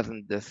fastest,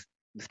 wasn't the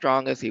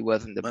strongest, he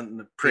wasn't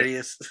the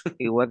prettiest.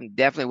 He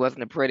definitely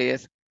wasn't the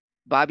prettiest.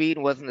 Bobby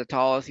Eaton wasn't the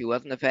tallest, he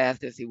wasn't the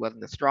fastest, he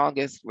wasn't the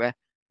strongest.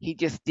 He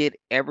just did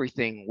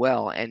everything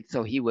well, and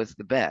so he was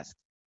the best.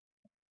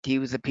 He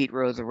was the Pete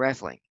Rose of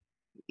wrestling.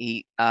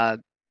 He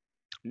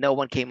no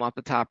one came off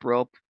the top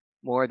rope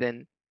more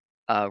than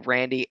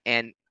Randy.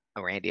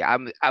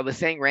 I was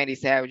saying Randy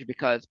Savage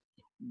because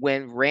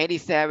when Randy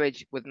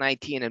Savage was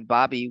 19 and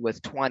Bobby was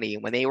 20,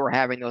 when they were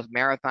having those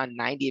marathon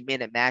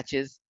 90-minute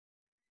matches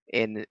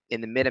in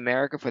the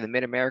Mid-America for the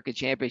Mid-America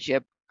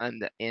Championship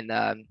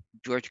in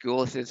George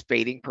Goulas's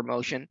fading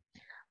promotion,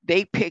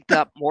 they picked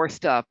up more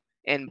stuff.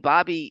 And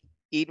Bobby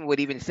Eaton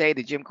would even say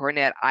to Jim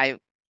Cornette, I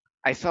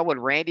saw what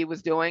Randy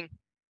was doing.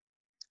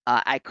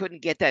 I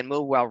couldn't get that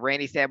move while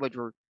Randy Savage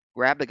would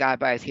grab the guy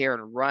by his hair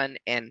and run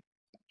and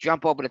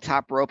jump over the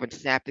top rope and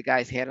snap the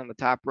guy's head on the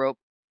top rope.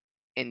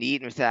 And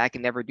Eaton would say, I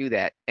can never do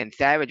that. And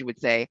Savage would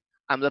say,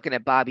 I'm looking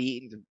at Bobby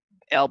Eaton's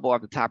elbow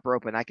off the top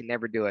rope and I can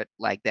never do it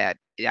like that.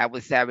 That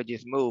was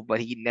Savage's move, but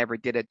he never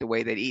did it the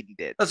way that Eaton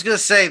did. I was going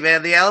to say,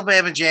 man, the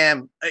Alabama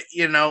Jam,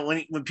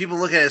 when people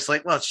look at it, it's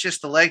like, well, it's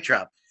just a leg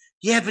drop.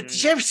 Yeah, but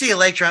did you ever see a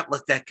leg drop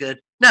look that good?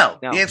 No.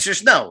 The answer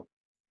is no.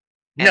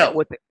 And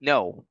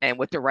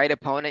with the right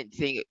opponent,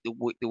 seeing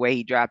the way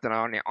he dropped it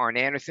on Arn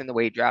Anderson, the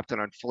way he dropped it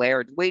on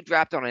Flair, the way he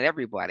dropped it on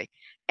everybody.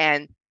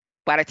 And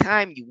by the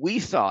time we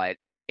saw it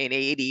in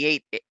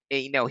 '88,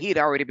 he had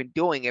already been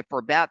doing it for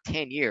about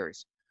 10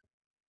 years.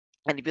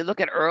 And if you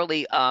look at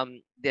early,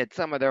 that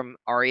some of them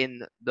are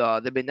in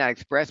the Midnight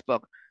Express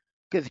book,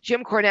 because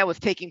Jim Cornette was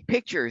taking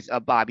pictures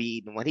of Bobby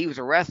Eaton when he was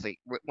wrestling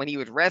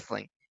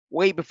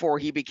way before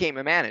he became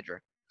a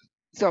manager.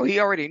 So he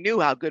already knew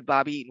how good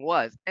Bobby Eaton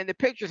was. And the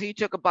pictures he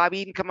took of Bobby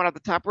Eaton coming off the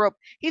top rope,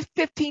 he's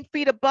 15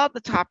 feet above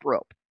the top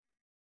rope.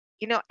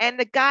 And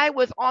the guy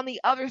was on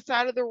the other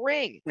side of the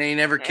ring. And he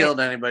never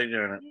killed anybody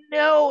doing it.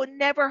 No,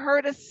 never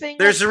heard a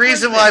single There's a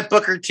reason why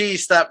Booker T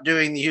stopped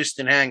doing the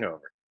Houston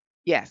Hangover.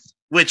 Yes.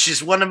 Which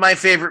is one of my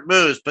favorite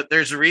moves, but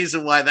there's a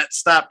reason why that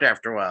stopped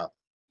after a while.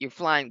 You're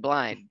flying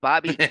blind.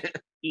 Bobby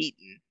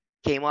Eaton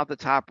came off the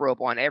top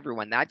rope on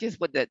everyone, not just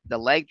with the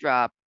leg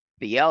drop,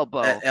 the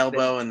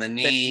elbow, and the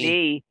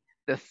knee,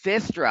 the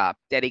fist drop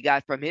that he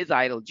got from his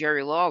idol,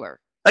 Jerry Lawler.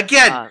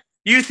 Again,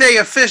 you think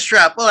a fist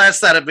drop, well,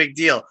 that's not a big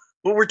deal.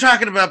 But we're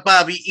talking about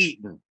Bobby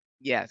Eaton.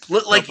 Yes.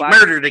 Looked like he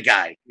murdered a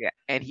guy. Yeah.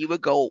 And he would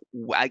go,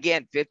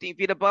 again, 15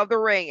 feet above the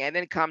ring and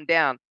then come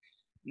down.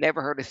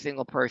 Never hurt a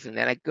single person.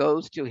 And it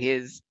goes to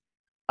his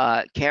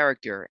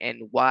character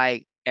and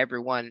why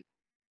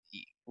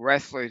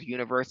wrestlers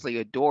universally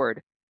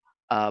adored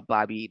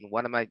Bobby Eaton.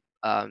 One of my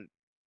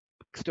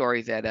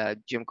stories that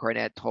Jim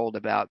Cornette told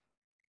about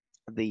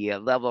the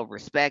level of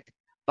respect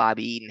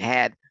Bobby Eaton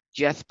had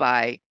just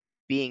by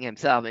being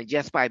himself and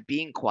just by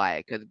being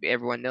quiet, because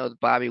everyone knows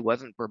Bobby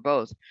wasn't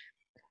verbose.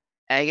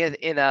 I guess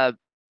in the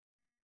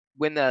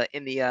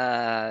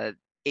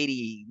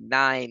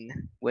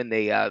 '89 when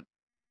the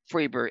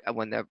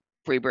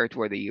Freebirds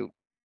were the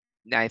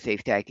United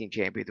States Tag Team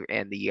Champions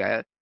and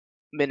the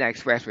Midnight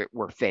Express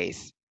were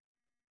face,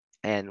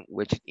 and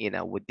which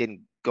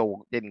didn't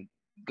go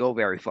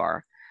very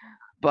far.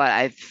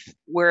 But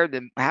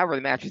however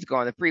the match was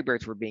going, the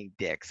Freebirds were being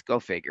dicks. Go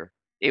figure.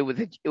 It was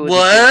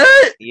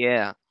what?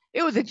 Yeah.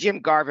 It was a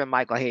Jim Garvin,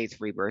 Michael Hayes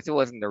Freebirds. It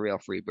wasn't the real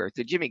Freebirds.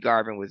 So Jimmy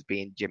Garvin was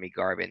being Jimmy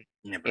Garvin.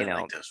 Yeah, but I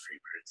like those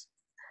Freebirds.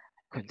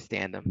 Couldn't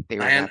stand them. They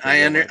were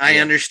I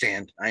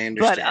understand.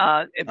 But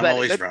I'm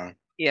always wrong.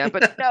 Yeah,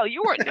 but no,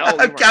 you weren't. No,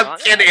 I'm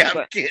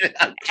kidding.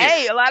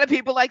 Hey, a lot of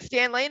people like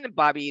Stan Lane and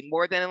Bobby Eaton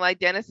more than like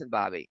Dennis and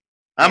Bobby.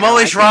 I'm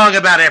always wrong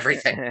about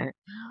everything.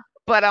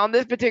 But on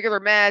this particular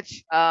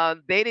match,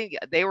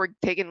 they were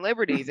taking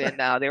liberties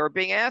and they were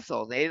being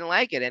assholes. They didn't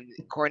like it, and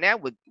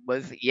Cornette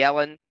was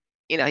yelling.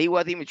 He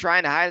wasn't even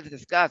trying to hide his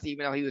disgust,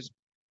 even though the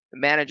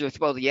manager was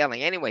supposed to be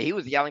yelling. Anyway, he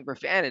was yelling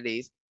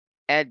profanities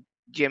at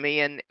Jimmy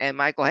and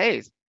Michael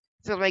Hayes.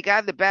 So they got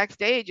to the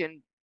backstage,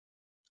 and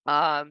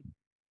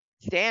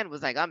Stan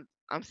was like, I'm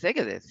sick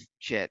of this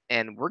shit,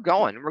 and we're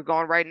going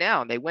right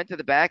now. And they went to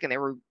the back, and they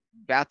were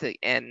about to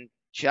end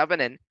shoving.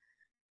 And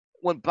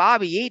when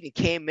Bobby Eaton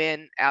came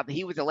in,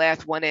 he was the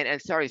last one in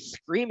and started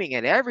screaming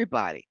at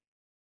everybody.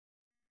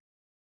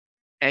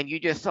 And you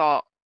just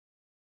saw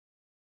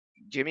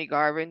Jimmy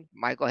Garvin,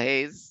 Michael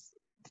Hayes,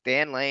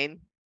 Stan Lane,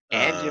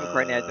 and Jim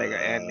Cornette,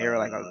 and they were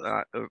like,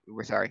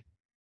 "We're sorry,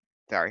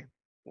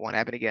 won't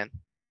happen again."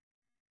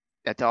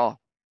 That's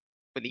all.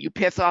 When you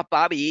piss off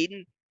Bobby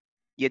Eaton,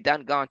 you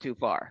done gone too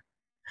far.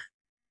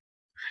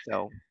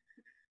 So,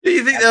 do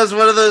you think that was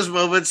one of those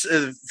moments,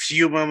 a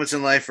few moments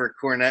in life where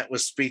Cornette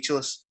was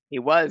speechless? He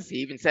was. He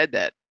even said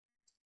that,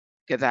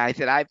 because I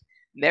said I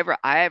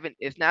haven't.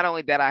 It's not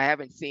only that I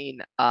haven't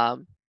seen.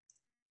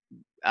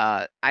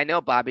 I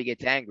know Bobby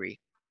gets angry.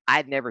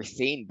 I'd never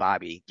seen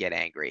Bobby get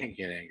angry.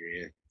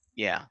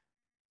 Yeah.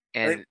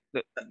 And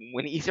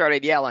when he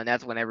started yelling,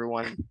 that's when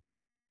everyone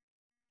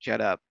shut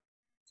up.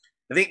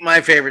 I think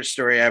my favorite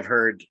story I've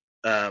heard,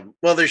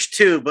 well, there's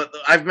two, but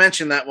I've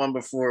mentioned that one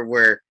before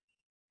where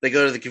they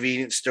go to the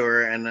convenience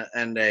store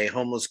and a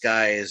homeless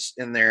guy is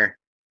in there,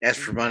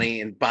 asks for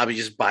money, and Bobby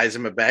just buys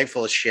him a bag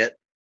full of shit,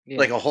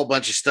 like a whole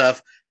bunch of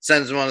stuff,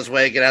 sends him on his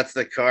way, get out to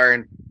the car,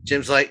 and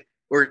Jim's like,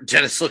 or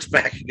Dennis looks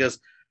back and goes,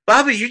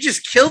 Bobby, you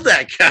just killed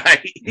that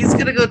guy. He's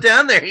going to go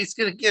down there. He's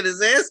going to get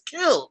his ass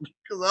killed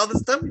because all the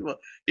stuff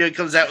he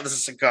comes out with a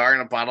cigar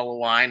and a bottle of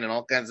wine and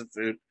all kinds of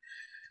food.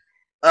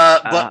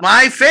 But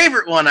my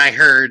favorite one I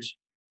heard,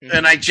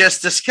 and I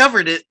just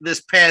discovered it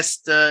this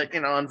past,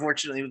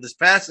 unfortunately with this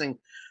passing,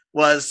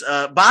 was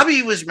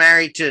Bobby was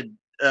married to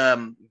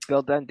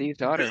Bill Dundee's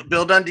daughter.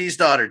 Bill Dundee's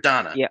daughter,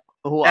 Donna. Yeah.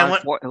 Who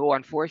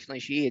unfortunately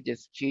she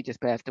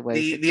just passed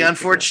away. The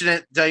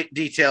unfortunate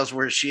details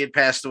were she had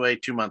passed away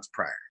 2 months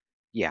prior.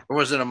 Yeah. Or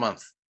was it a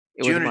month?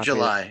 June or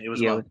July? It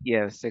was a month.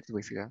 Yeah, 6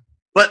 weeks ago.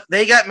 But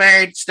they got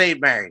married, stayed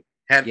married.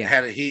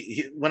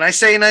 He when I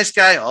say nice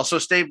guy, also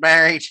stayed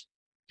married.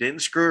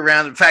 Didn't screw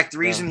around. In fact, the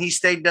reason he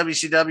stayed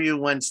WCW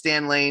when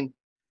Stan Lane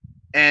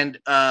and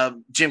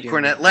Jim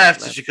Cornette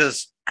left is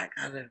because I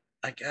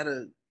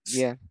gotta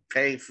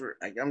pay for.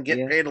 I'm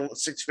getting paid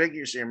 6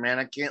 figures here, man.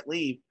 I can't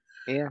leave.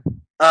 Yeah.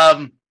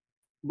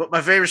 But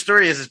my favorite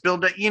story is Bill.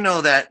 You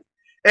know that.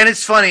 And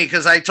it's funny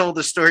because I told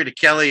the story to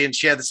Kelly and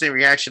she had the same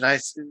reaction.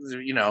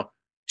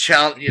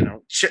 Child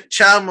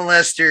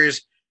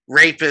molesters,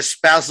 rapists,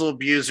 spousal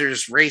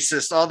abusers,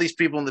 racists, all these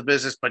people in the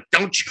business, but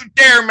don't you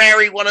dare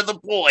marry one of the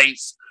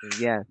boys.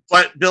 Yeah.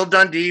 But Bill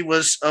Dundee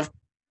was an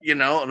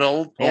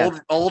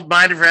old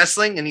mind of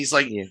wrestling. And he's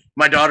like,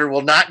 my daughter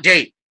will not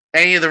date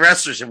any of the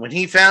wrestlers. And when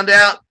he found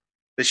out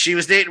that she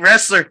was dating a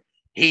wrestler,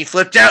 he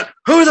flipped out.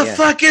 Who the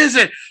fuck is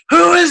it?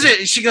 Who is it?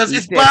 And she goes,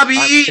 it's Bobby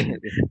Eaton.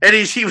 And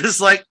he was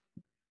like,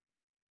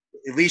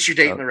 at least you're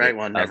dating the right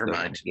one. Never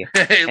mind. Yeah.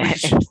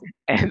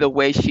 And the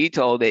way she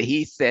told it,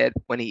 he said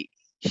when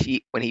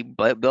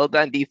Bill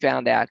Dundee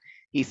found out,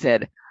 he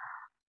said,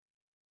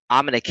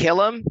 I'm going to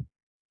kill him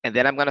and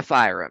then I'm going to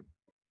fire him.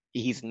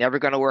 He's never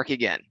going to work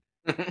again.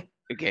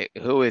 Okay,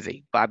 who is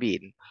he? Bobby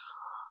Eaton.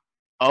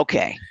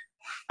 Okay.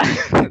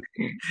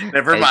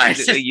 Never mind.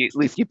 At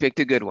least you picked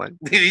a good one.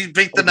 You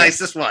picked the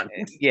nicest one.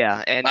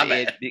 Yeah, and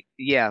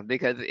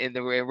because in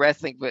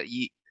wrestling, but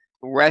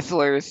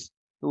wrestlers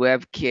who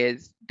have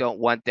kids don't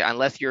want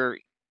unless you're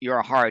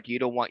a heart, you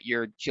don't want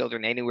your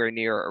children anywhere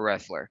near a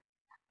wrestler.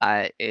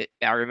 I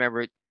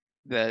remember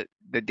the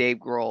Dave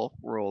Grohl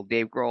rule.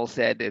 Dave Grohl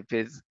said if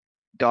his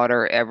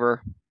daughter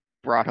ever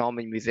brought home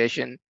a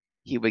musician,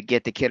 he would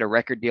get the kid a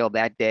record deal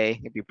that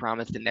day if he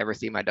promised to never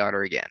see my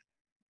daughter again.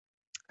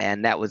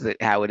 And that was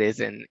how it is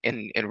in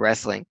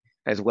wrestling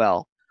as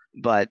well.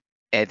 But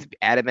as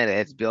adamant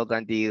as Bill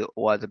Dundee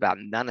was about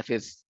none of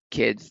his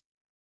kids,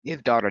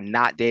 his daughter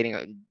not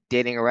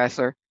dating a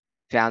wrestler,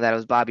 found out it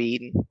was Bobby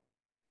Eaton,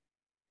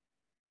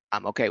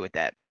 I'm okay with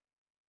that.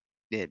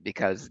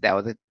 Because that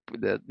was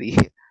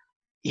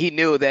he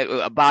knew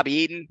that Bobby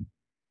Eaton,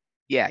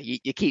 yeah, you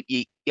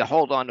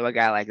hold on to a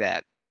guy like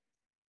that.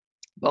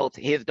 Both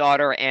his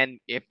daughter and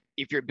if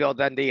you're Bill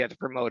Dundee as a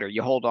promoter,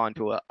 you hold on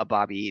to a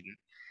Bobby Eaton.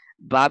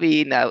 Bobby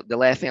Eaton, the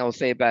last thing I will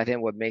say about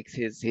him, what makes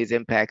his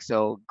impact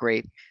so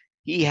great,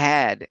 he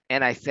had,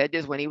 and I said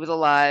this when he was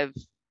alive,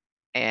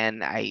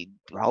 and I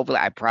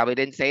probably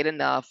didn't say it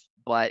enough,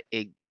 but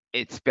it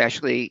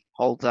especially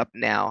holds up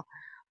now.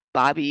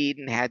 Bobby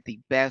Eaton had the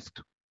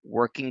best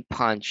working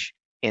punch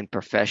in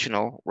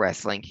professional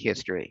wrestling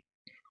history.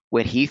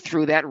 When he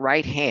threw that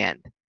right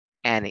hand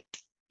and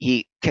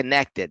he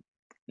connected,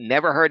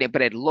 never hurt him,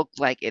 but it looked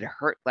like it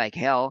hurt like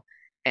hell.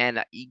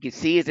 And you can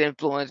see his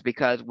influence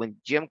because when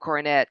Jim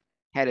Cornette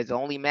had his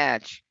only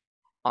match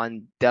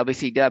on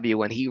WCW,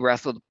 when he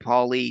wrestled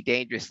Paul Lee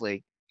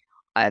dangerously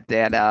at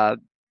that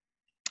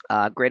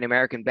Great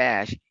American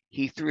Bash,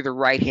 he threw the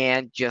right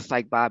hand just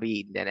like Bobby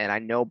Eaton. And I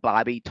know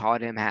Bobby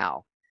taught him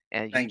how.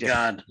 And Thank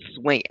God.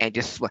 Swing and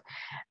just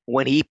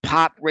when he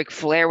popped Ric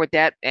Flair with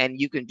that, and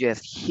you can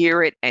just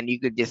hear it, and you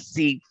could just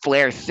see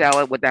Flair sell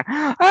it with that.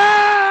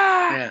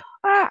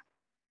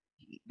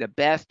 The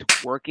best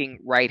working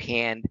right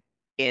hand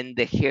in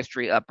the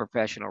history of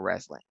professional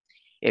wrestling.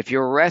 If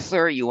you're a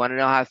wrestler, you want to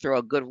know how to throw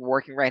a good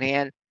working right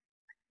hand,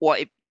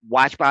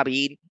 watch Bobby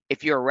Eaton.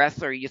 If you're a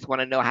wrestler, you just want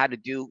to know how to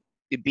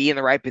be in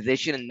the right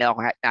position and not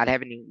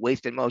have any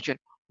wasted motion,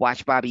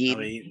 watch Bobby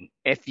Eaton.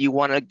 If you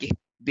want to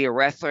be a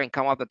wrestler and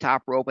come off the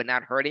top rope and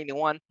not hurt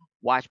anyone,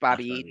 watch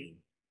Bobby Eaton.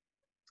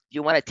 If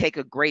you want to take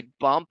a great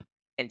bump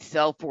and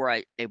sell for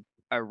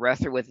a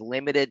wrestler with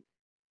limited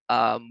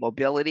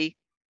mobility,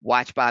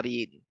 watch Bobby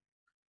Eaton.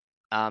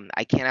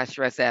 I cannot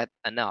stress that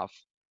enough.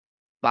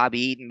 Bobby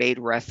Eaton made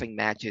wrestling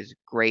matches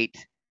great.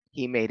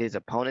 He made his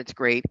opponents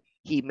great.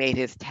 He made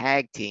his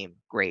tag team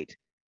great.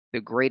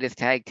 The greatest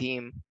tag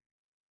team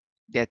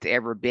that's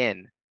ever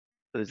been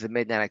was the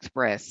Midnight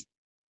Express,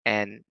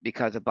 and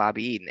because of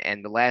Bobby Eaton.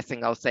 And the last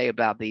thing I'll say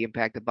about the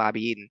impact of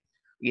Bobby Eaton,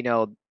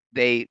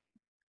 the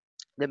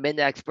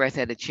Midnight Express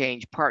had to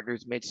change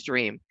partners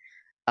midstream.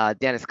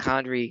 Dennis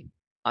Condrey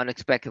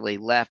unexpectedly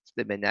left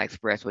the Midnight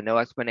Express with no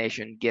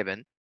explanation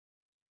given,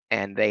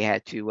 and they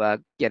had to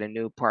get a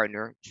new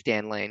partner,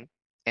 Stan Lane,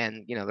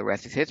 and the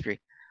rest is history.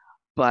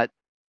 But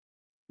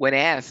when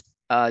asked,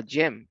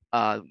 Jim,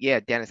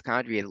 Dennis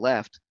Condrey had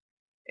left,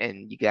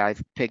 and you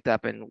guys picked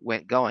up and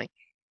went going.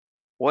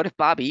 What if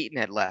Bobby Eaton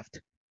had left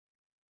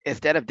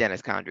instead of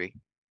Dennis Condrey?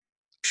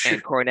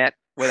 And Cornette,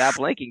 without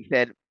blinking,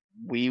 said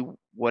we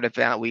would have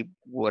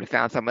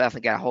found someone else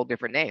and got a whole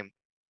different name,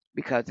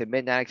 because the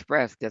Midnight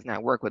Express does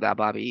not work without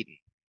Bobby Eaton.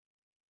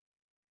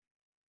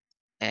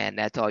 And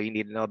that's all you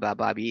need to know about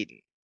Bobby Eaton.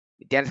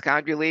 Dennis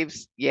Condrey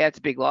leaves, yeah, it's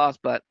a big loss,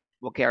 but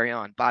we'll carry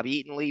on. Bobby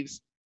Eaton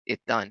leaves,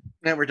 it's done.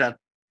 Yeah, we're done.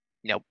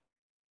 Nope.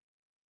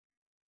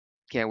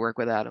 Can't work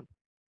without him.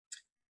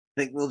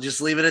 I think we'll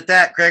just leave it at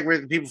that. Craig, where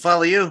can people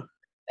follow you?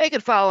 They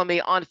can follow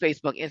me on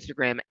Facebook,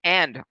 Instagram,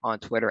 and on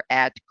Twitter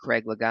at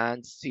Craig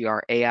Ligons,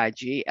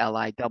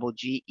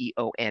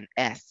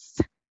 CraigLiggeons.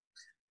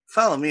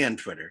 Follow me on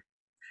Twitter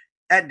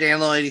at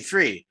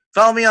DanLaw83.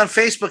 Follow me on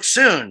Facebook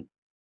soon.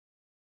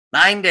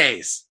 9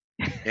 days.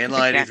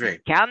 DanLaw83.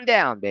 Count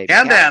down, baby.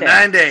 Count down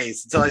 9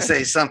 days until I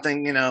say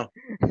something,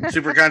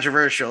 super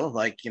controversial,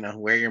 like,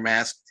 wear your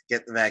mask,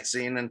 get the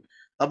vaccine, and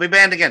I'll be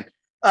banned again.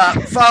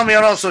 Follow me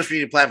on all social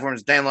media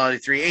platforms.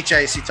 DanLaw83.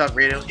 HIAC Talk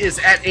Radio is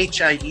at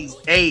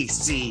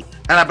HIAC.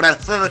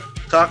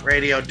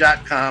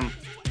 Talkradio.com.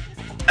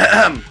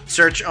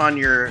 Search on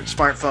your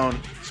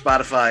smartphone,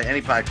 Spotify,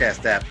 any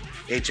podcast app.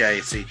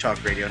 HIAC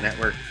Talk Radio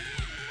Network.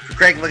 For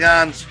Craig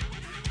Ligons,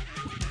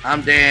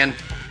 I'm Dan.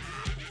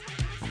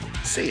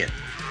 See ya.